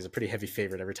Volkanovski is a pretty heavy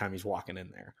favorite every time he's walking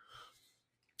in there.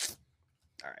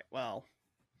 All right. Well,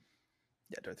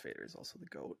 yeah, Darth Vader is also the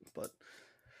GOAT, but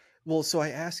well, so I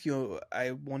ask you,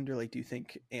 I wonder, like, do you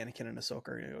think Anakin and Ahsoka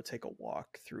are going to go take a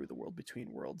walk through the world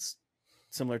between worlds,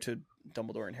 similar to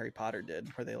Dumbledore and Harry Potter did,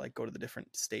 where they like go to the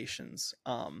different stations?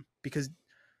 Because do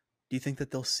you think that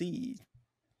they'll see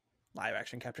live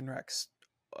action Captain Rex,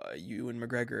 Ewan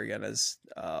McGregor again as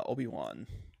Obi-Wan?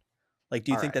 Like,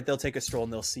 do you think that they'll take a stroll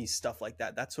and they'll see stuff like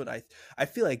that? That's what I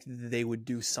feel like they would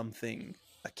do something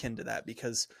akin to that,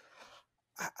 because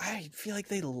I feel like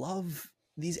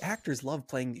these actors love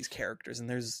playing these characters.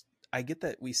 And I get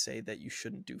that we say that you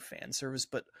shouldn't do fan service,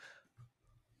 but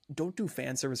don't do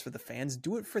fan service for the fans.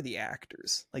 Do it for the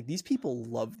actors. Like, these people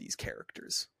love these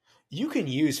characters. You can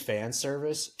use fan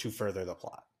service to further the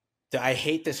plot. I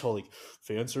hate this whole like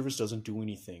fan service doesn't do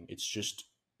anything. It's just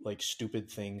like stupid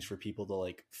things for people to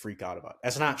like freak out about.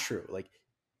 That's not true. Like,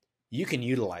 you can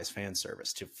utilize fan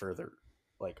service to further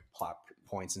like plot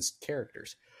points and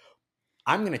characters.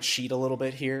 I'm going to cheat a little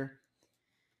bit here.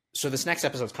 So this next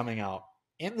episode's coming out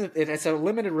it's a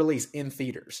limited release in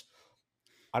theaters.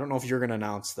 I don't know if you're going to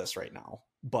announce this right now,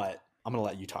 but I'm going to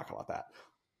let you talk about that.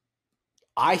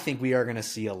 I think we are going to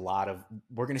see we're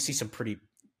going to see some pretty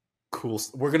cool.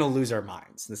 We're going to lose our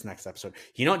minds this next episode.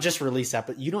 You don't just release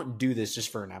you don't do this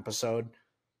just for an episode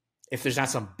if there's not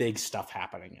some big stuff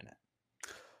happening in it.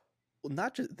 Well,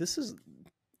 not just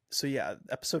so yeah,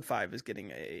 episode 5 is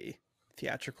getting a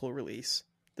theatrical release.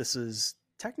 This is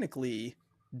technically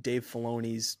Dave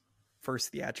Filoni's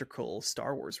first theatrical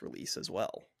Star Wars release as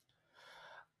well.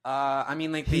 I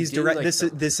mean, like, he's direct.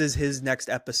 This is his next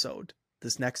episode.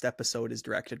 This next episode is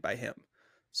directed by him.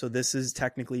 So this is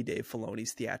technically Dave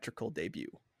Filoni's theatrical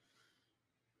debut.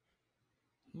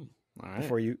 All right.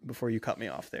 Before you cut me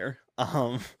off there.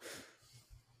 I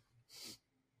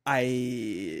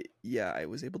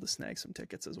was able to snag some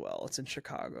tickets as well. It's in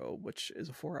Chicago, which is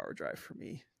a 4-hour drive for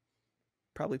me.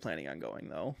 Probably planning on going,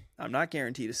 though. I'm not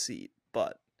guaranteed a seat,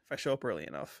 but if I show up early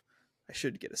enough, I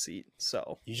should get a seat.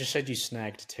 So you just said you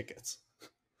snagged tickets.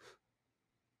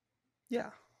 Yeah.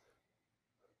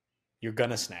 You're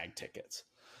gonna snag tickets.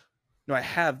 No, I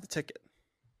have the ticket.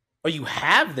 Oh, you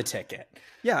have the ticket?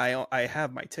 Yeah, I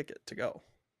have my ticket to go.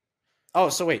 Oh,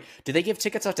 so wait, did they give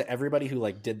tickets out to everybody who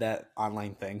like did that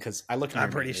online thing? Because I looked.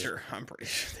 I'm pretty sure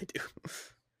they do.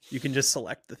 You can just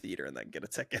select the theater and then get a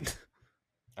ticket.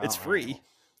 It's free.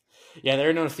 Yeah, there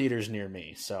are no theaters near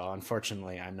me, so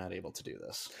unfortunately, I'm not able to do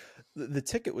this. The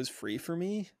ticket was free for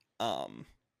me.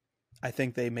 I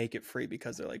think they make it free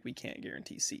because they're like, we can't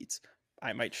guarantee seats.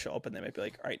 I might show up and they might be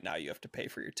like, all right, now you have to pay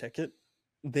for your ticket.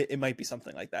 It might be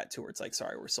something like that too, where it's like,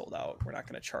 sorry, we're sold out. We're not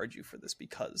going to charge you for this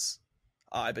because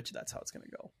I bet you that's how it's going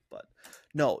to go. But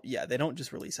no, yeah, they don't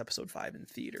just release episode 5 in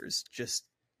theaters. Just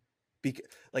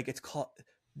like it's called,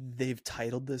 they've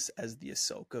titled this as the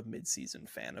Ahsoka mid-season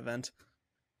fan event.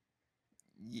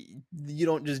 You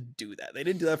don't just do that. They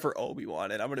didn't do that for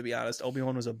Obi-Wan, and I'm going to be honest,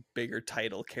 Obi-Wan was a bigger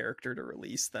title character to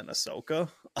release than Ahsoka.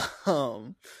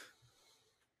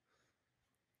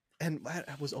 And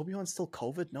was Obi-Wan still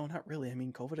COVID? No, not really. I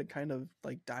mean, COVID had kind of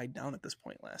like died down at this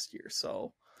point last year.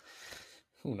 So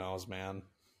who knows, man?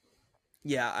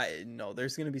 Yeah, I know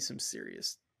there's going to be some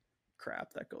serious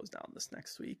crap that goes down this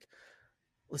next week.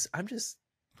 Listen,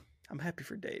 I'm happy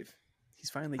for Dave. He's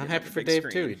finally. I'm getting happy the for big Dave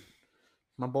screen. too.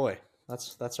 My boy.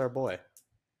 That's our boy.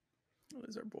 That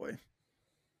is our boy.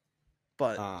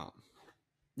 But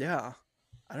yeah,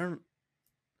 I don't.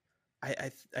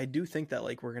 I do think that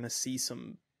like we're gonna see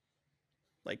some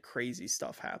like crazy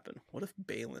stuff happen. What if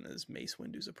Balin is Mace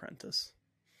Windu's apprentice?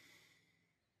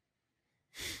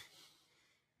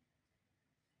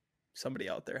 Somebody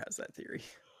out there has that theory.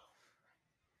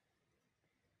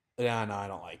 Yeah, no, I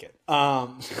don't like it.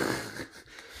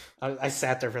 I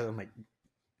sat there for I'm like,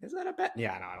 is that a bet?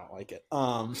 Yeah, no, I don't like it.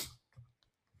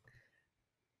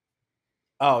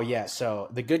 Oh yeah, so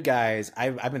the good guys.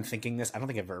 I've been thinking this. I don't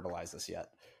think I've verbalized this yet.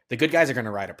 The good guys are going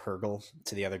to ride a Purgle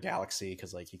to the other galaxy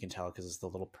because, like, you can tell because it's the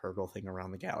little Purgle thing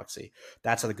around the galaxy.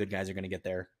 That's how the good guys are going to get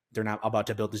there. They're not about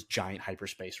to build this giant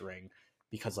hyperspace ring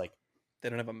because, like, They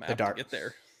don't have a map to get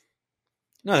there.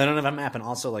 No, they don't have a map, and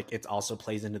also like it also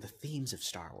plays into the themes of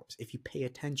Star Wars. If you pay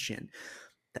attention,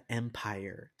 the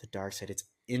Empire, the dark side, it's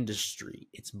industry,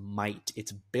 it's might,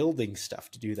 it's building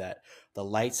stuff to do that. The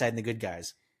light side and the good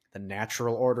guys, the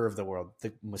natural order of the world,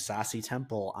 the Musasi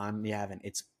Temple on Yavin,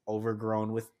 it's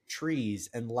overgrown with trees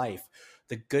and life.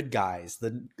 The good guys,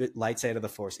 the good light side of the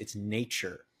Force, it's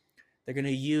nature. They're going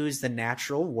to use the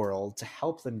natural world to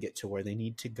help them get to where they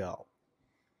need to go.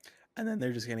 And then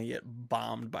they're just going to get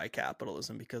bombed by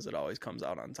capitalism because it always comes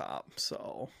out on top.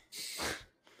 So,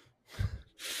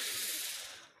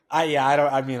 I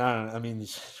mean,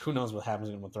 who knows what happens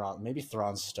with Thrawn? Maybe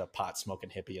Thrawn's just a pot smoking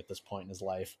hippie at this point in his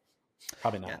life.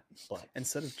 Probably not. Yeah. But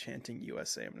instead of chanting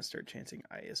USA, I'm going to start chanting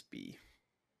ISB.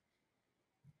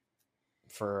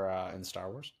 For in Star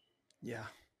Wars. Yeah,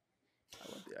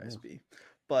 I love the ISB.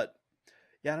 But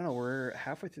yeah, I don't know. We're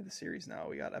halfway through the series now.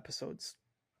 We got episodes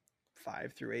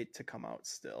 5 through 8 to come out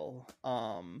still.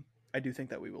 I do think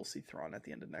that we will see Thrawn at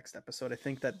the end of next episode. I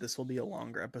think that this will be a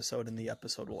longer episode, and the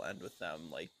episode will end with them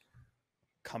like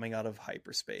coming out of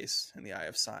hyperspace in the Eye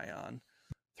of Sion.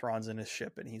 Thrawn's in his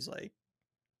ship, and he's like,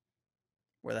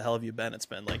 "Where the hell have you been? It's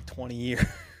been like 20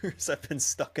 years. I've been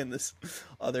stuck in this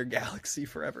other galaxy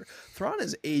forever." Thrawn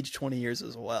has aged 20 years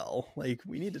as well. Like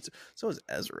we need to. So is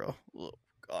Ezra. Oh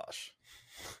gosh.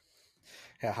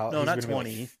 Yeah. How? No, not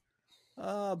 20.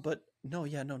 But no,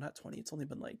 not 20. It's only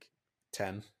been like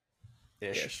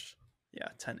 10-ish. Yeah,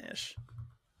 10-ish.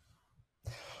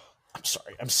 I'm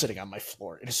sorry. I'm sitting on my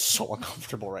floor. It is so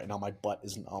uncomfortable right now. My butt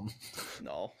is numb.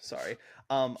 No, sorry.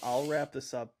 I'll wrap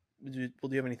this up. Do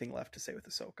you have anything left to say with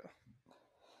Ahsoka?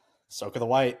 Ahsoka the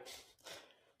White.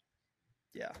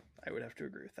 Yeah, I would have to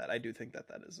agree with that. I do think that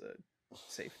is a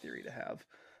safe theory to have.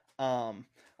 I want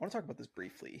to talk about this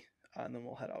briefly, and then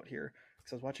we'll head out here.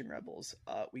 Because I was watching Rebels,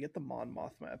 we get the Mon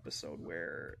Mothma episode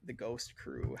where the Ghost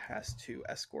crew has to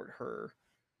escort her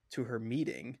to her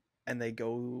meeting, and they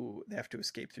have to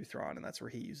escape through Thrawn, and that's where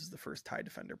he uses the first TIE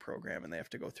Defender program, and they have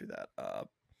to go through that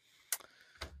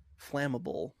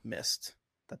flammable mist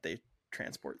that they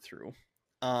transport through.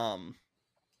 Do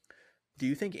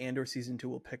you think Andor Season 2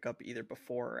 will pick up either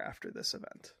before or after this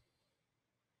event?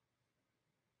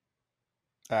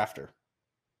 After.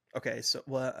 Okay, so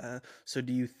so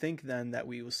do you think then that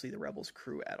we will see the Rebels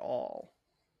crew at all?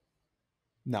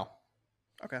 No.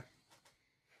 Okay.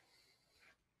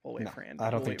 We'll wait for Andy. I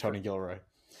don't think Tony Gilroy.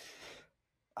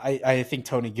 I think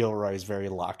Tony Gilroy is very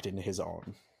locked into his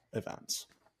own events.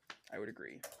 I would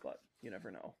agree, but you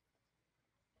never know.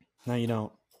 No, you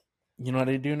don't. You know what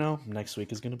I do know? Next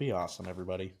week is going to be awesome,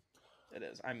 everybody. It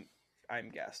is. I'm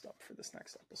gassed up for this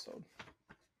next episode.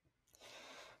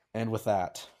 And with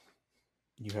that,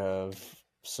 you have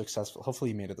successful.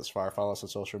 Hopefully, you made it this far. Follow us on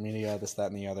social media, this,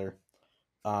 that, and the other.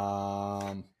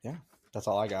 Yeah, that's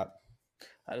all I got.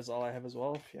 That is all I have as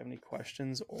well. If you have any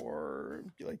questions or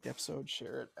you like the episode,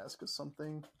 share it, ask us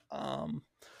something.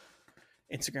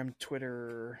 Instagram,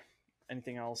 Twitter,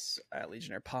 anything else at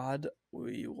Legionnaire Pod.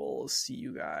 We will see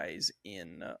you guys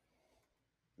in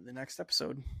the next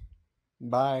episode.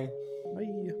 Bye.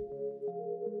 Bye.